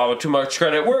giving Obama too much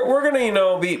credit. We're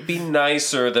gonna be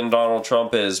nicer than Donald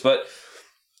Trump is, but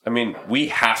I mean we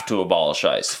have to abolish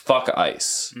ICE. Fuck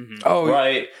ICE. Oh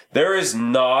right. There is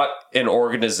not an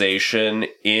organization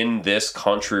in this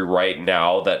country right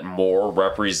now that more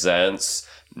represents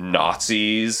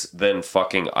Nazis than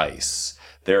fucking ICE.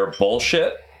 They're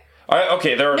bullshit.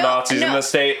 There are Nazis in the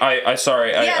state. I've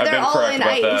been correct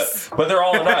about that. But they're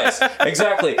all in ICE.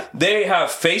 Exactly. They have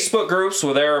Facebook groups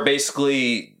where they're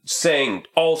basically saying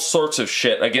all sorts of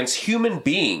shit against human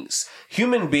beings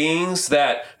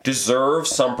that deserve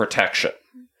some protection.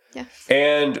 Yeah.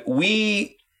 And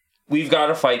we've got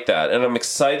to fight that. And I'm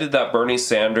excited that Bernie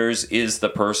Sanders is the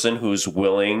person who's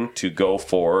willing to go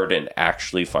forward and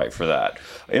actually fight for that.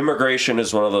 Immigration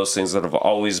is one of those things that have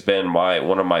always been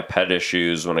one of my pet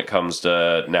issues when it comes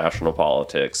to national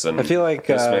politics. And I feel like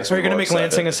this makes Are me you going to more make excited.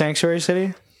 Lansing a sanctuary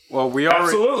city? Well, we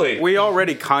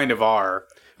already kind of are.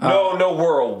 No,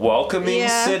 we're a welcoming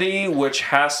Yeah. city, which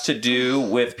has to do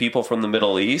with people from the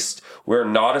Middle East. We're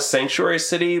not a sanctuary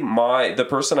city. The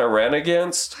person I ran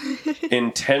against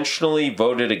intentionally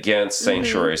voted against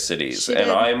sanctuary cities, She and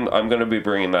did. I'm going to be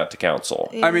bringing that to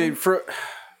council. I mean,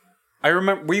 I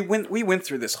remember we went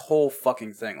through this whole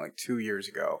fucking thing 2 years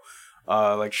ago,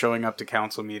 showing up to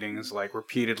council meetings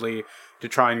repeatedly to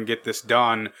try and get this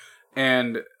done.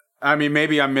 And I mean,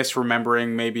 maybe I'm misremembering,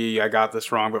 maybe I got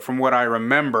this wrong, but from what I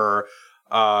remember,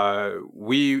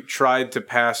 we tried to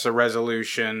pass a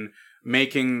resolution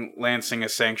making Lansing a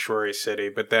sanctuary city,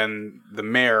 but then the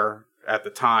mayor at the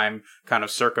time kind of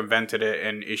circumvented it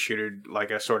and issued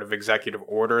a sort of executive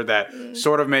order that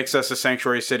sort of makes us a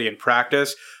sanctuary city in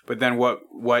practice. But then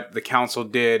what the council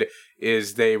did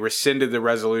is they rescinded the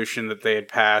resolution that they had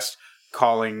passed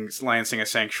calling Lansing a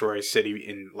sanctuary city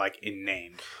in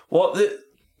name. Well,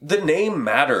 the name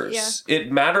matters. Yeah.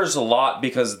 It matters a lot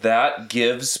because that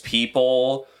gives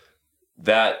people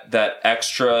that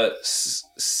extra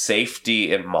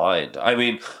safety in mind. I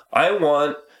mean, I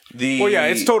want Well, yeah,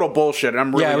 it's total bullshit.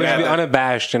 I'm really we should mad be that-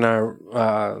 unabashed in our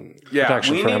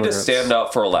protection we for need to immigrants. stand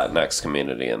up for a Latinx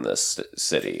community in this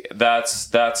city. That's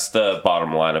the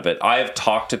bottom line of it. I have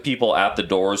talked to people at the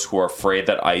doors who are afraid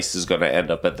that ICE is going to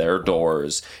end up at their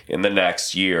doors in the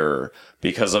next year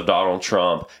because of Donald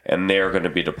Trump, and they're going to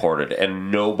be deported.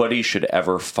 And nobody should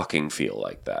ever fucking feel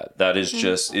like that. That is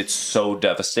just, it's so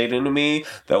devastating to me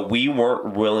that we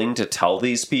weren't willing to tell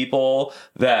these people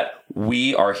that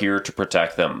we are here to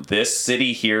protect them. This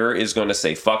city here is going to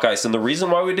say fuck ICE. And the reason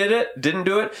why we didn't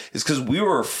do it is because we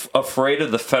were afraid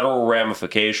of the federal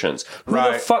ramifications. Who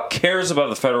the fuck cares about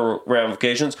the federal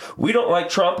ramifications? We don't like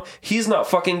Trump. He's not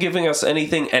fucking giving us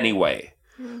anything anyway.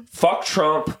 Fuck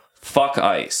Trump. Fuck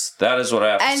ICE. That is what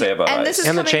I have to say about ICE.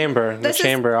 And the chamber. The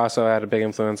chamber also had a big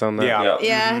influence on that.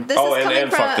 Yeah. This is coming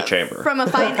from a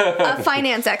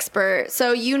finance expert.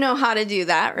 So you know how to do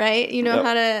that, right? You know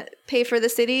how to pay for the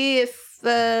city if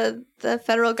the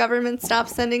federal government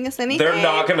stops sending us anything. They're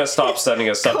not going to stop sending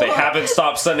us stuff. Cool. They haven't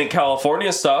stopped sending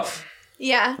California stuff.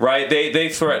 Yeah. Right? They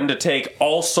threatened to take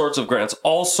all sorts of grants,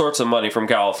 all sorts of money from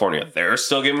California. They're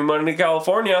still giving money to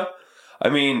California. I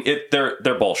mean, they're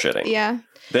bullshitting. Yeah.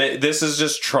 This is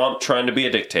just Trump trying to be a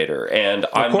dictator, and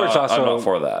I'm not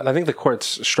for that. I think the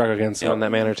courts struck against him in that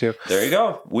manner too. There you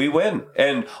go. We win,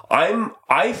 and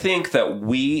I think that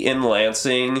we in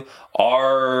Lansing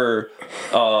our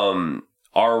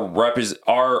lawyers,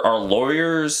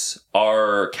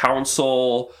 our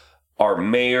council, our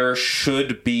mayor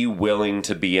should be willing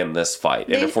to be in this fight.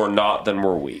 And if we're not, then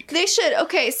we're weak. They should.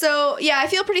 Okay, so yeah, I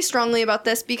feel pretty strongly about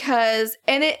this because,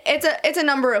 and it's a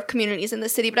number of communities in the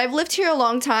city, but I've lived here a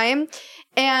long time.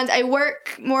 And I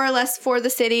work more or less for the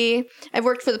city. I've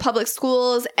worked for the public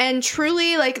schools. And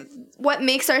truly, like, what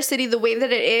makes our city the way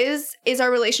that it is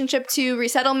our relationship to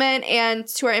resettlement and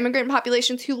to our immigrant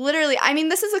populations who literally, I mean,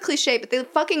 this is a cliche, but they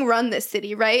fucking run this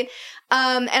city, right?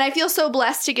 And I feel so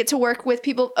blessed to get to work with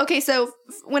people. Okay, so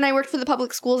when I worked for the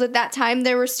public schools at that time,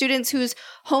 there were students whose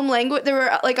home language, there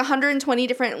were like 120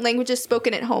 different languages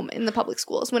spoken at home in the public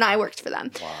schools when I worked for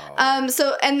them. Wow.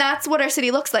 And that's what our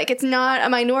city looks like. It's not a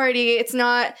minority. It's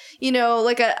not,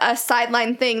 like a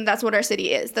sideline thing. That's what our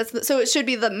city is. So it should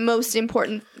be the most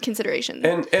important consideration.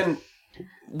 And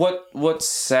what's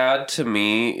sad to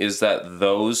me is that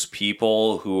those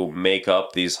people who make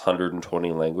up these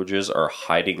 120 languages are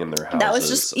hiding in their houses. That was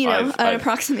just, an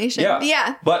approximation.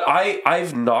 Yeah. But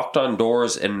I've knocked on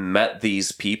doors and met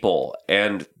these people,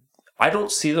 and I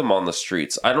don't see them on the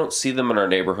streets. I don't see them in our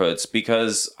neighborhoods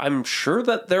because I'm sure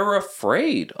that they're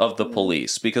afraid of the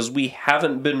police because we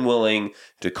haven't been willing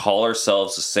to call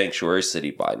ourselves a sanctuary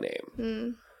city by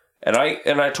name. And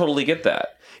I totally get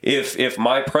that. If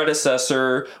my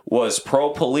predecessor was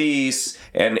pro-police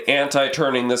and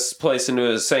anti-turning this place into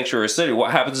a sanctuary city,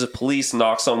 what happens if police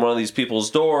knocks on one of these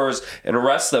people's doors and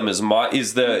arrest them? Is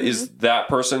that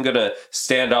person going to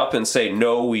stand up and say,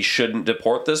 no, we shouldn't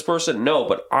deport this person? No,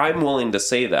 but I'm willing to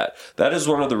say that. That is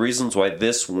one of the reasons why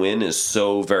this win is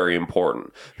so very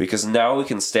important, because now we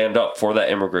can stand up for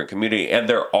that immigrant community, and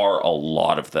there are a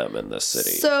lot of them in this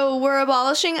city. So we're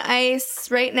abolishing ICE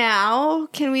right now.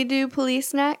 Can we do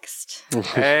police next?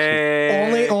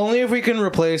 Only if we can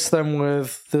replace them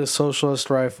with the socialist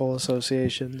rifle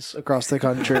associations across the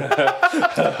country. No,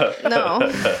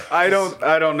 I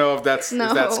don't know if that's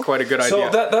quite a good idea. So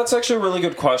that's actually a really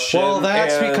good question. Well,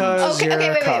 that's because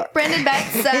wait. Brandon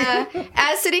Betts,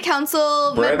 as city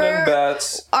council member,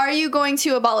 are you going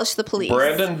to abolish the police?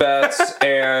 Brandon Betts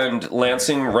and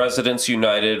Lansing Residents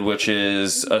United, which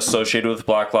is associated with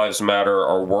Black Lives Matter,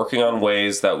 are working on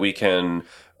ways that we can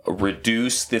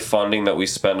reduce the funding that we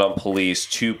spend on police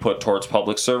to put towards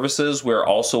public services. We're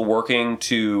also working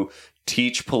to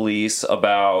teach police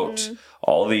about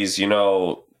all these,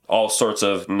 all sorts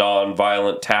of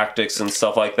non-violent tactics and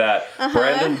stuff like that.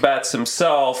 Brandon Betts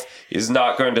himself is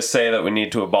not going to say that we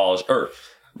need to abolish, or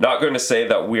not going to say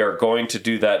that we are going to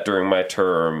do that during my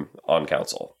term on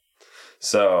council.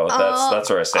 So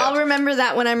that's where I stand. I'll remember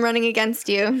that when I'm running against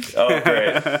you. Oh,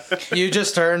 great. You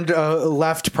just earned a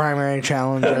left primary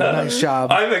challenger. Nice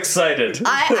job. I'm excited.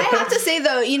 I have to say,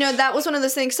 though, that was one of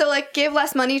those things. So, give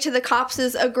less money to the cops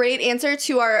is a great answer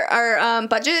to our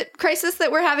budget crisis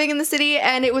that we're having in the city,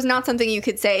 and it was not something you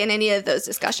could say in any of those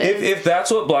discussions. If that's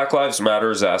what Black Lives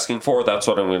Matter is asking for, that's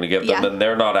what I'm going to give them, and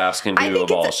they're not asking to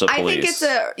abolish the police.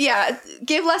 I think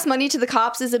give less money to the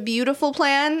cops is a beautiful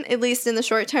plan, at least in the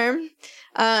short term.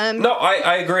 No,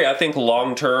 I agree. I think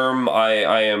long term,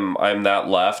 I'm that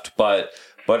left, but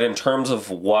But in terms of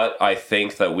what I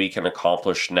think that we can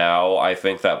accomplish now, I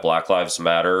think that Black Lives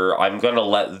Matter, I'm going to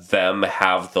let them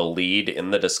have the lead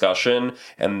in the discussion,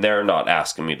 and they're not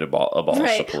asking me to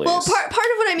abolish the police. Well, part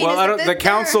of what I mean Well, is the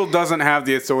council doesn't have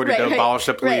the authority to abolish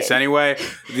the police anyway.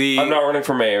 I'm not running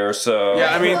for mayor, so...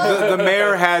 Yeah, I mean, the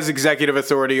mayor has executive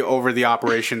authority over the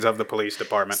operations of the police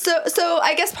department. So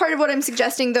I guess part of what I'm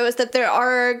suggesting, though, is that there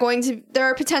are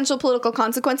potential political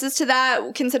consequences to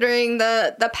that, considering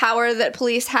the power that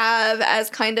police have as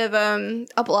kind of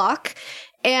a block.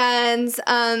 And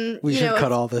we should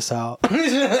cut all this out. No,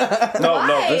 this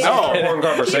is an important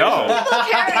conversation. People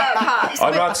care about cops.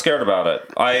 I'm not scared about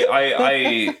it.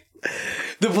 I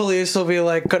The police will be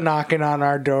like knocking on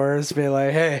our doors, be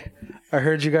like, "Hey, I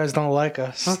heard you guys don't like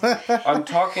us." I'm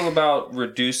talking about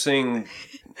reducing.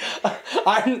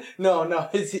 No.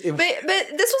 But this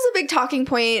was a big talking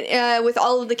point with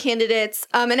all of the candidates,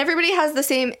 and everybody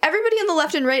on the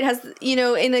left and right has,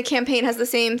 in the campaign has the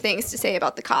same things to say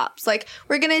about the cops. Like,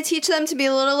 we're going to teach them to be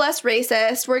a little less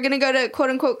racist. We're going to go to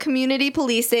quote unquote community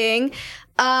policing.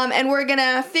 And we're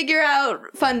gonna figure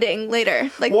out funding later.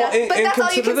 But that's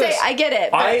all you can say. I get it.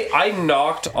 I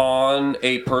knocked on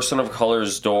a person of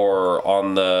color's door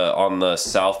on the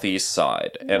southeast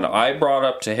side, and I brought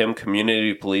up to him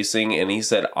community policing, and he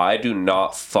said, "I do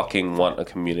not fucking want a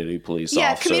community police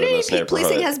officer in this neighborhood." Community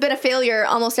policing has been a failure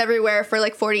almost everywhere for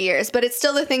like 40 years, but it's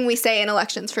still the thing we say in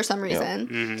elections for some reason.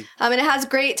 Yeah. Mm-hmm. And it has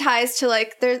great ties to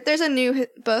like there's a new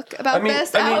book about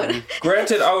this out.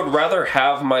 Granted, I would rather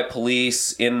have my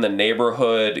police in the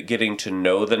neighborhood getting to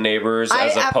know the neighbors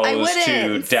as opposed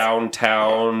to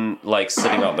downtown like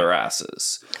sitting on their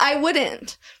asses. I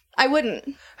wouldn't.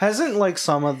 Hasn't like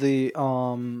some of the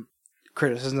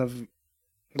criticism of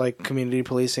like community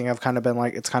policing have kind of been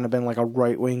like a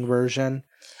right-wing version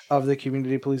of the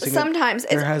community policing? Sometimes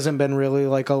there hasn't been really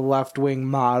like a left-wing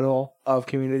model of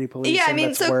community policing. Yeah, I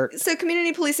mean, so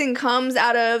community policing comes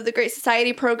out of the Great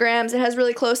Society programs. It has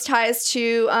really close ties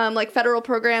to like federal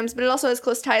programs, but it also has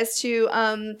close ties to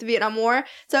the Vietnam War.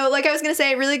 So like I was going to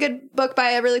say, a really good book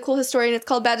by a really cool historian. It's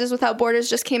called Badges Without Borders,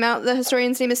 just came out. The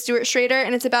historian's name is Stuart Schrader,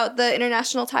 and it's about the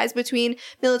international ties between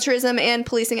militarism and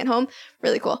policing at home.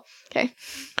 Really cool. Okay.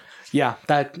 Yeah,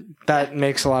 that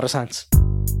makes a lot of sense.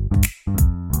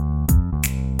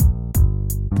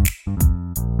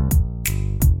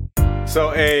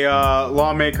 So a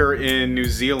lawmaker in New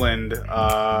Zealand,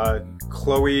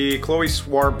 Chloe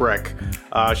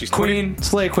Swarbrick, she's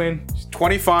Slay Queen. She's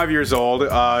 25 years old.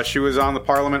 She was on the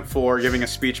Parliament floor giving a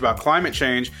speech about climate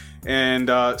change,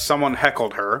 and someone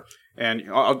heckled her. And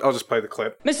I'll just play the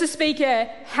clip. Mr. Speaker,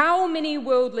 how many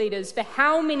world leaders for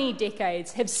how many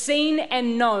decades have seen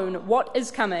and known what is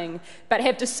coming, but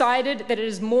have decided that it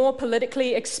is more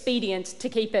politically expedient to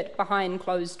keep it behind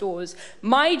closed doors?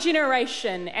 My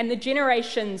generation and the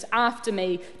generations after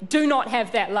me do not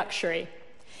have that luxury.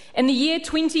 In the year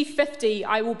 2050,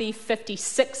 I will be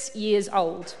 56 years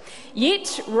old.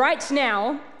 Yet, right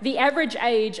now, the average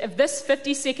age of this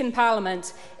 52nd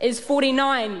Parliament is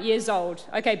 49 years old.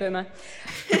 Okay, Boomer.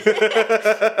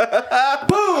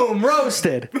 Boom!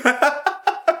 Roasted.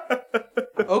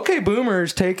 Okay,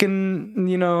 Boomer's taking,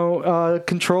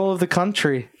 control of the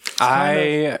country.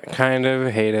 I kind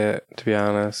of hate it, to be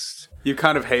honest. You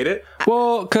kind of hate it?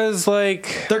 Well, because,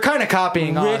 like... they're kind of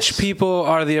copying rich us. people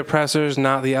are the oppressors,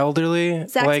 not the elderly.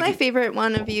 Zach's my favorite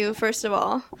one of you, first of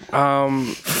all.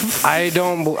 I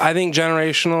think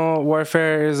generational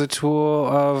warfare is a tool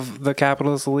of the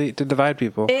capitalist elite to divide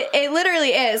people. It literally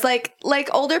is. Like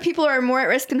older people are more at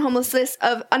risk in homelessness,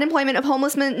 of unemployment, of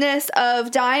homelessness, of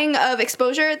dying of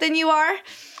exposure than you are.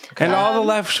 And all the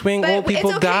left-wing old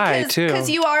people die, too. Because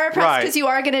you are oppressed, because you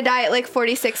are going to die at like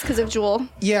 46 because of Juul.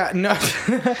 Yeah, no.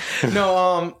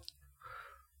 No,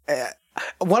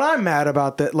 what I'm mad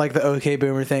about, the OK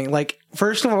Boomer thing, like,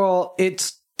 first of all,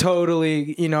 it's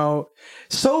totally,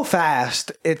 so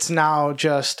fast, it's now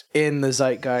just in the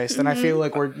zeitgeist. And I feel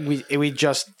like we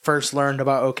just first learned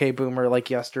about OK Boomer, like,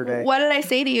 yesterday. What did I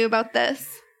say to you about this?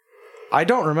 I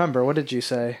don't remember. What did you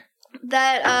say?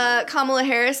 That Kamala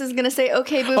Harris is going to say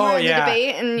 "Okay, Boomer" in the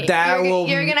debate, and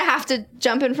you're going to have to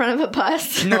jump in front of a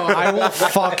bus. No, I will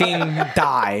fucking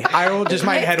die. I will just,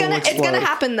 my head will explode. It's going to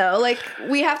happen, though. Like,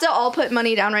 we have to all put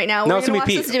money down right now. No, We're going to watch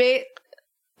this debate.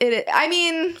 I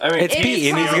mean, it's Pete,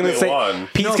 and he's gonna say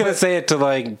Pete's gonna say it to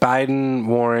like Biden,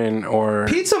 Warren, or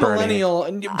Pete's a Bernie.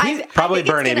 millennial. Probably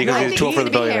Bernie because he's a tool for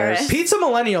the billionaires. Pete's a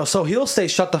millennial, so he'll say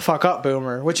 "Shut the fuck up,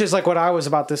 Boomer," which is like what I was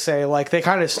about to say. Like, they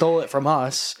kind of stole it from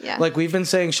us. Yeah. Like, we've been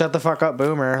saying "Shut the fuck up,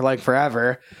 Boomer" like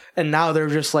forever, and now they're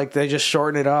just like they just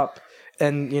shorten it up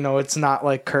and it's not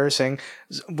like cursing,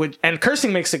 and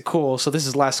cursing makes it cool, so this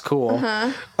is less cool. Here's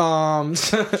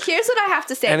what I have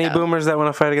to say. Any though. boomers that want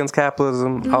to fight against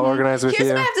capitalism, I'll organize with Here's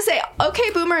you. what I have to say.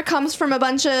 Okay, boomer comes from a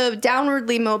bunch of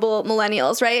downwardly mobile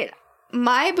millennials, right?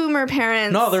 My boomer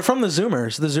parents. No, they're from the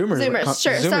Zoomers. The Zoomers.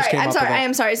 Sure. Zoomers Sorry, came I'm up sorry. with I it.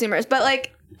 am sorry, Zoomers. But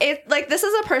this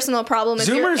is a personal problem. If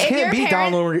Zoomers if can't your be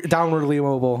parent- downwardly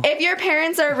mobile. If your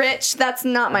parents are rich, that's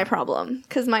not my problem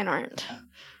because mine aren't.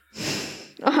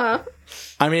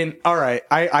 I mean, all right.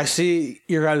 I see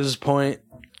your guys' point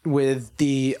with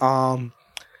the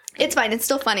It's fine. It's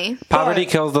still funny. Poverty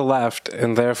kills the left,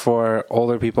 and therefore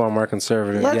older people are more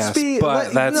conservative. Let's Yes, be- but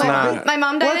let- that's no, not. My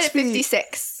mom died Let's at be-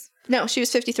 56. No, she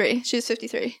was 53. She was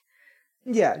 53.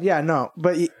 Yeah, no,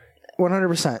 but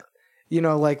 100%.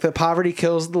 Like the poverty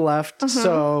kills the left.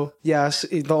 So yes,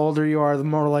 the older you are, the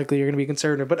more likely you're going to be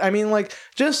conservative. But I mean,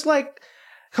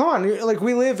 come on, like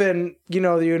we live in, the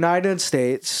United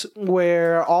States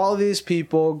where all these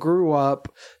people grew up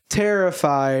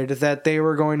terrified that they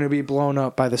were going to be blown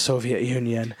up by the Soviet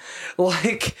Union.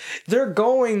 Like they're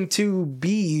going to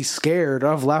be scared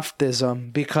of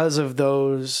leftism because of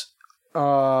those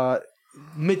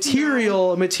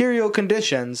material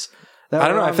conditions. I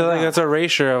don't know. I feel like that's a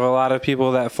erasure of a lot of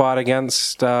people that fought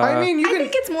against. I mean, I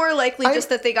think it's more likely just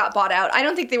that they got bought out. I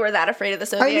don't think they were that afraid of the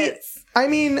Soviets. I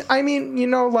mean,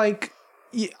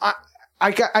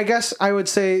 I guess I would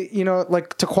say,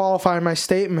 to qualify my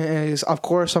statement is, of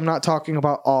course, I'm not talking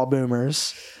about all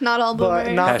boomers. Not all boomers.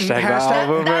 But not Hashtag not all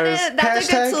boomers. That's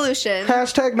a good solution.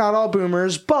 Hashtag not all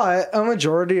boomers, but a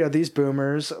majority of these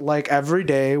boomers, like every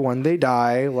day when they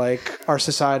die, like our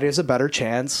society has a better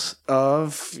chance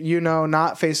of,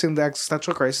 not facing the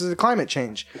existential crisis of climate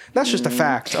change. That's just a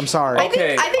fact. I'm sorry.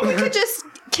 Okay. I think we could just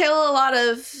kill a lot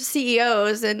of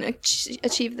CEOs and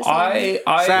achieve the same.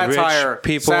 Satire. Rich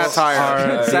people Satire.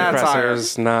 are Satire.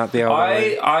 oppressors, not the other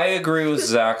way. I agree with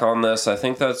Zach on this. I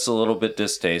think that's a little bit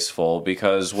distasteful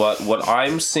because what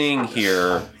I'm seeing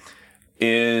here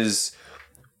is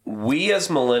we as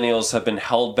millennials have been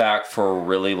held back for a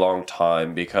really long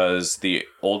time because the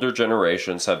older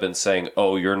generations have been saying,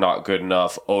 "Oh, you're not good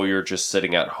enough. Oh, you're just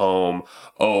sitting at home.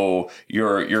 Oh,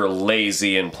 you're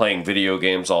lazy and playing video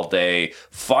games all day."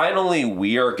 Finally,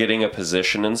 we are getting a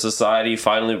position in society.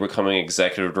 Finally, becoming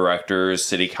executive directors,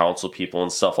 city council people,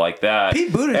 and stuff like that.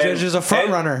 Pete Buttigieg is a front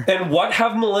runner. And what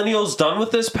have millennials done with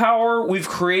this power? We've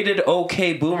created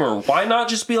OK Boomer. Why not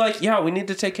just be like, yeah, we need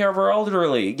to take care of our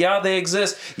elderly. Yeah, they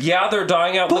exist. Yeah, they're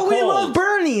dying out in the But cold. we love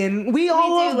Bernie, and we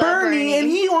all love Bernie, and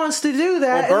he wants to do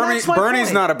that. Well, and that's my Bernie's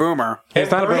point. not a boomer.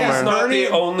 It's not a Bernie's boomer. not Bernie-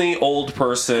 the only old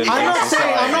person I'm in not society.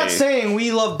 saying I'm not saying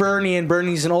we love Bernie and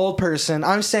Bernie's an old person.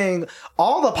 I'm saying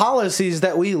all the policies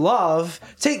that we love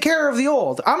take care of the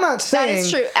old. I'm not That saying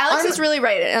is true. Alex is really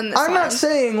right on this I'm one. not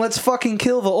saying let's fucking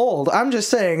kill the old. I'm just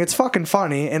saying it's fucking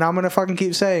funny, and I'm gonna fucking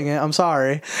keep saying it. I'm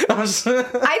sorry. I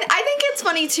think it's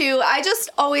funny too.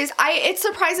 It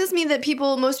surprises me that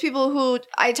most people who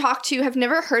I talk to have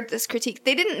never heard this critique.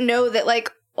 They didn't know that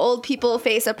old people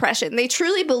face oppression. They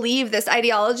truly believe this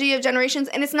ideology of generations,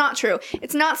 and it's not true.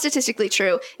 It's not statistically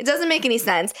true. It doesn't make any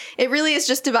sense. It really is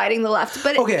just dividing the left.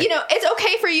 But Okay. it's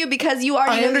okay for you because you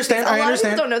already I know understand. these things. A I lot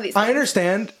understand. of people don't know these I things.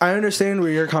 understand. I understand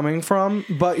where you're coming from,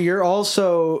 but you're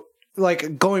also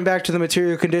going back to the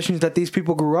material conditions that these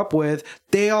people grew up with.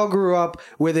 They all grew up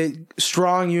with a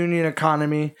strong union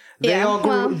economy. They all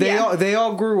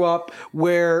grew up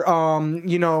where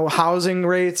housing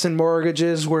rates and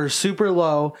mortgages were super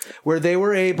low, where they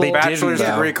were able. They Bachelor's didn't,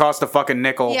 though. degree cost a fucking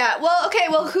nickel. Yeah. Well, okay.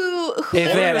 Well, who If they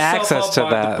had Pull yourself access up to by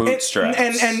the that. bootstraps.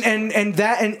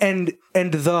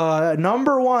 And the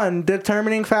number one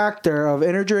determining factor of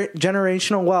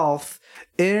intergenerational wealth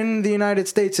in the United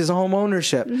States is home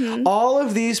ownership. Mm-hmm. All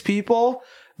of these people,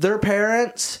 their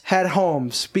parents had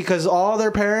homes because all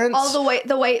their parents, all the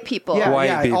white people.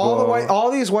 White people.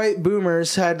 all these white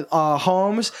boomers had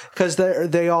homes because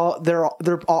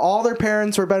all their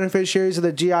parents were beneficiaries of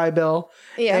the GI Bill.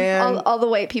 Yeah. and All the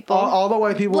white people. all the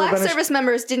white people Black were service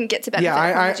members didn't get to benefit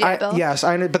yeah, from the GI Bill. yes,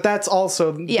 I know, but that's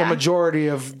also the Yeah. majority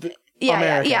of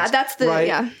Americans, yeah, that's the right?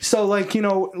 yeah. So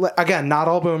again, not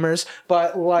all boomers,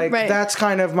 but Right. that's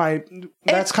kind of my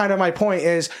point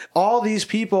is all these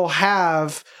people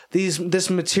have this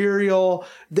material.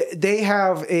 They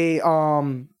have a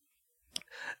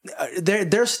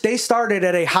they started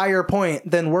at a higher point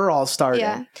than we're all starting,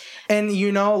 Yeah. and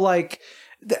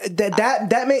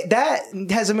that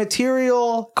has a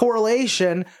material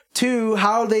correlation to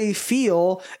how they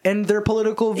feel and their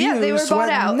political views. Yeah, they were bought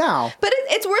out. Now. But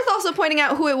it's worth also pointing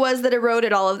out who it was that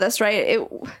eroded all of this, right?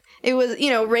 It was,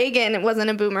 Reagan wasn't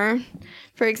a boomer,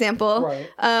 for example.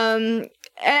 Right.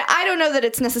 I don't know that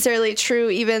it's necessarily true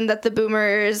even that the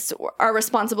boomers are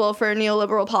responsible for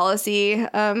neoliberal policy.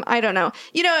 I don't know.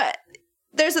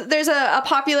 There's a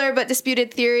popular but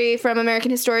disputed theory from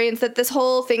American historians that this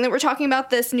whole thing that we're talking about,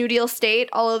 this New Deal state,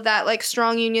 all of that like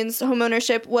strong unions, home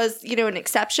ownership was, an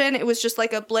exception. It was just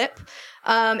like a blip.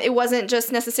 It wasn't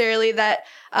just necessarily that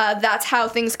that's how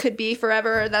things could be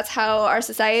forever. Or that's how our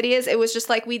society is. It was just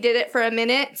like we did it for a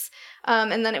minute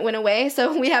and then it went away.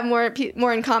 So we have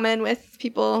more in common with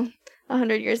people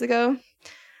 100 years ago.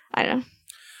 I don't know.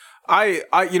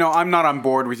 I'm not on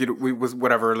board with you with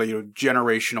whatever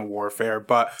generational warfare,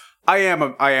 but I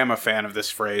am a fan of this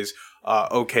phrase,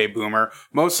 "Okay, boomer,"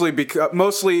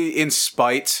 mostly in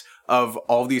spite of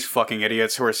all these fucking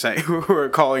idiots who are saying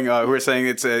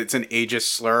it's an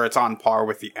ageist slur. It's on par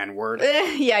with the N-word.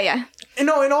 Yeah. And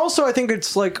also I think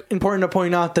it's like important to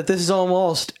point out that this is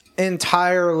almost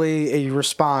entirely a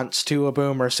response to a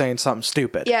boomer saying something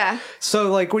stupid. Yeah. So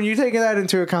like when you take that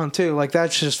into account too, like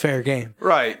that's just fair game.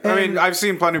 Right. I mean, I've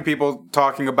seen plenty of people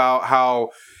talking about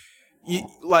how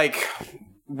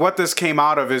what this came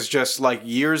out of is just like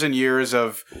years and years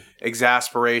of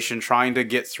exasperation trying to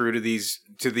get through to these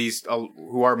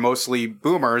who are mostly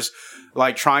boomers,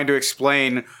 like trying to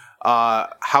explain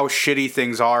how shitty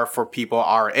things are for people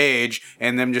our age,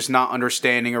 and them just not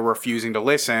understanding or refusing to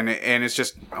listen. And it's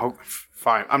just,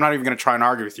 fine. I'm not even going to try and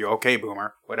argue with you. Okay,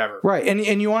 boomer, whatever. Right.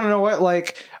 And you want to know what?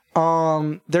 Like,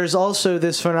 there's also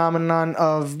this phenomenon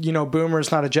of,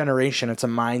 boomers not a generation. It's a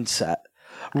mindset.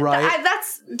 Right.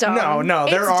 That's dumb. No,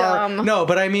 there are dumb. No,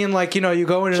 but I mean, like, you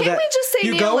go into Can't we just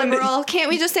say neoliberal? Can't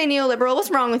we just say neoliberal? What's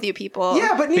wrong with you people?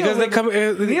 Yeah, but because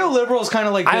neoliberal is kind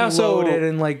of like been loaded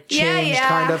and like changed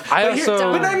kind of.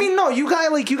 But I mean, no, you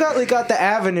got the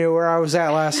Avenue where I was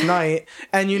at last night,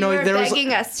 and you were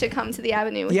begging us to come to the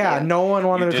Avenue. With you. No one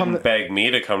wanted to come. Beg me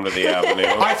to come to the Avenue.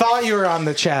 I thought you were on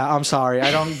the chat. I'm sorry.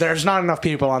 There's not enough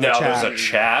people on the chat. There's a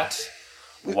chat.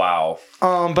 Wow.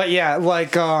 But yeah,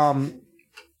 like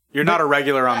You're not a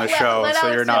regular on the show,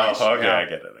 so you're not. Oh, okay, I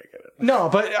get it. No,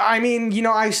 but I mean,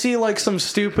 I see like some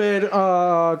stupid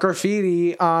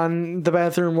graffiti on the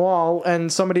bathroom wall,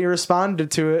 and somebody responded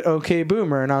to it, "Okay,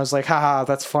 boomer," and I was like, haha,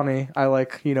 that's funny. I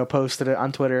posted it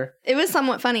on Twitter. It was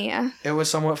somewhat funny, yeah. It was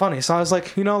somewhat funny. So I was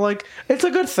like, it's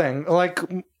a good thing. Like,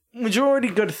 majority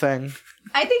good thing.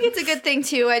 I think it's a good thing,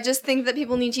 too. I just think that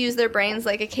people need to use their brains,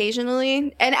 like,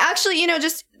 occasionally. And actually,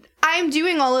 I'm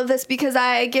doing all of this because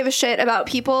I give a shit about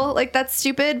people. Like, that's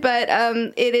stupid, but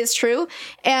it is true.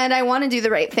 And I want to do the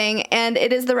right thing. And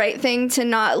it is the right thing to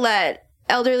not let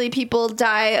elderly people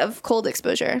die of cold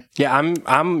exposure. Yeah,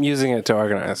 I'm using it to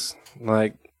organize.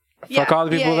 Like, fuck all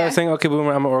the people that are saying, okay,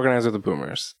 boomer, I'm going to organize with the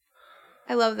boomers.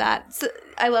 I love that.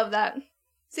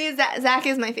 See, Zach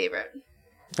is my favorite.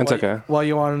 It's okay. Well,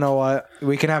 you want to know what?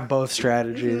 We can have both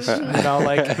strategies. I'm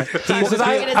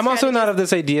also not of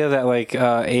this idea that like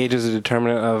age is a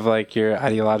determinant of like your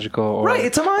ideological or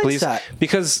it's a mindset. Beliefs.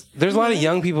 Because there's a lot of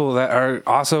young people that are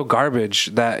also garbage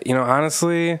that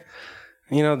honestly.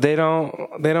 They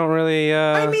don't really.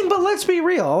 I mean, but let's be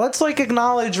real. Let's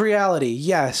acknowledge reality.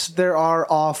 Yes, there are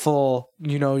awful,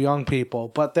 young people,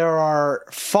 but there are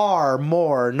far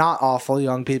more not awful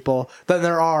young people than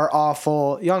there are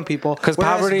awful young people. Because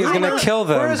poverty is going to kill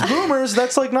them. Whereas boomers,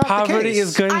 that's not poverty the case.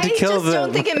 is going to kill them. I just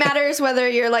don't think it matters whether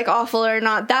you're awful or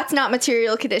not. That's not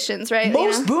material conditions, right?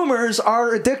 Most boomers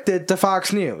are addicted to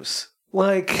Fox News.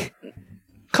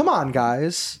 Come on,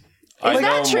 guys. Is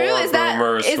that true? Is that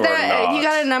you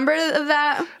got a number of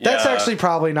that? That's actually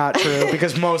probably not true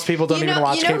because most people don't even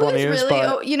watch cable news.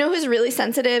 But you know who's really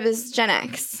sensitive is Gen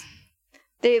X.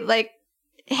 They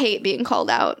hate being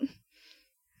called out.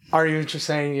 Are you just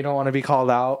saying you don't want to be called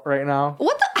out right now?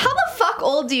 How the fuck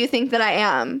old do you think that I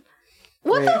am?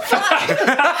 What the fuck?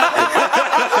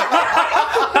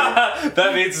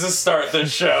 That needs to start the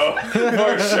show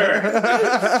for sure.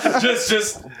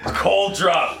 Just cold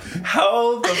drop.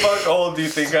 How the fuck old do you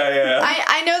think I am?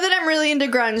 I know that I'm really into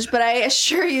grunge, but I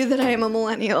assure you that I am a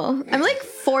millennial. I'm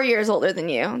 4 years older than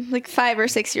you, 5 or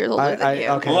 6 years older than you.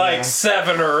 Okay,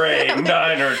 7 or 8,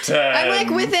 9 or 10.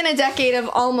 I'm within a decade of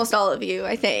almost all of you,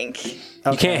 I think.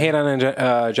 Okay. You can't hate on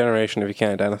a generation if you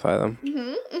can't identify them.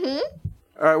 Mm-hmm, mm-hmm.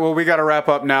 All right, well, we got to wrap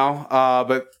up now,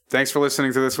 but thanks for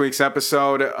listening to this week's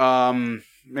episode.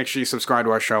 Make sure you subscribe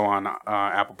to our show on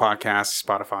Apple Podcasts,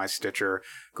 Spotify, Stitcher,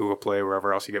 Google Play,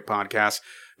 wherever else you get podcasts.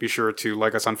 Be sure to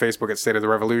like us on Facebook at State of the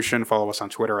Revolution. Follow us on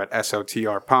Twitter at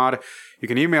SOTRPod. You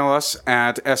can email us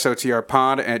at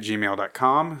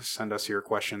sotrpod@gmail.com. Send us your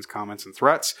questions, comments, and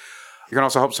threats. You can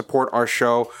also help support our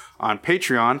show on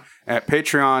Patreon at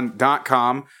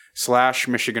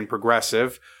patreon.com/Michigan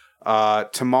Progressive.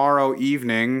 Tomorrow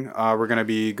evening, we're going to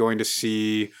be going to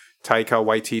see Taika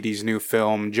Waititi's new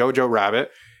film, Jojo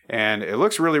Rabbit, and it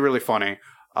looks really, really funny.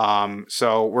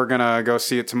 So we're going to go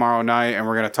see it tomorrow night, and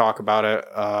we're going to talk about it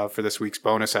for this week's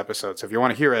bonus episode. So if you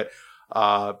want to hear it,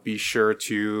 be sure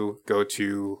to go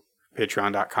to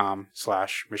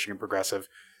patreon.com/Michigan Progressive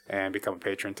and become a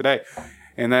patron today.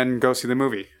 And then go see the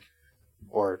movie.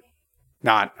 Or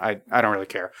not. I don't really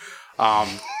care.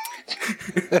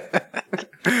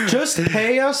 Just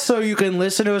pay us so you can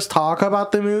listen to us talk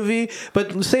about the movie,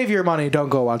 but save your money. Don't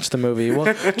go watch the movie.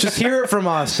 We'll just hear it from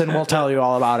us, and we'll tell you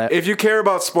all about it. If you care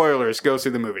about spoilers, go see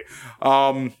the movie.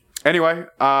 Anyway,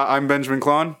 I'm Benjamin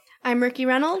Klon. I'm Ricky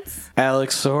Reynolds.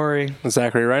 Alex Sorry.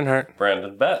 Zachary Reinhardt.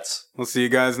 Brandon Betts. We'll see you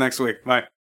guys next week. Bye.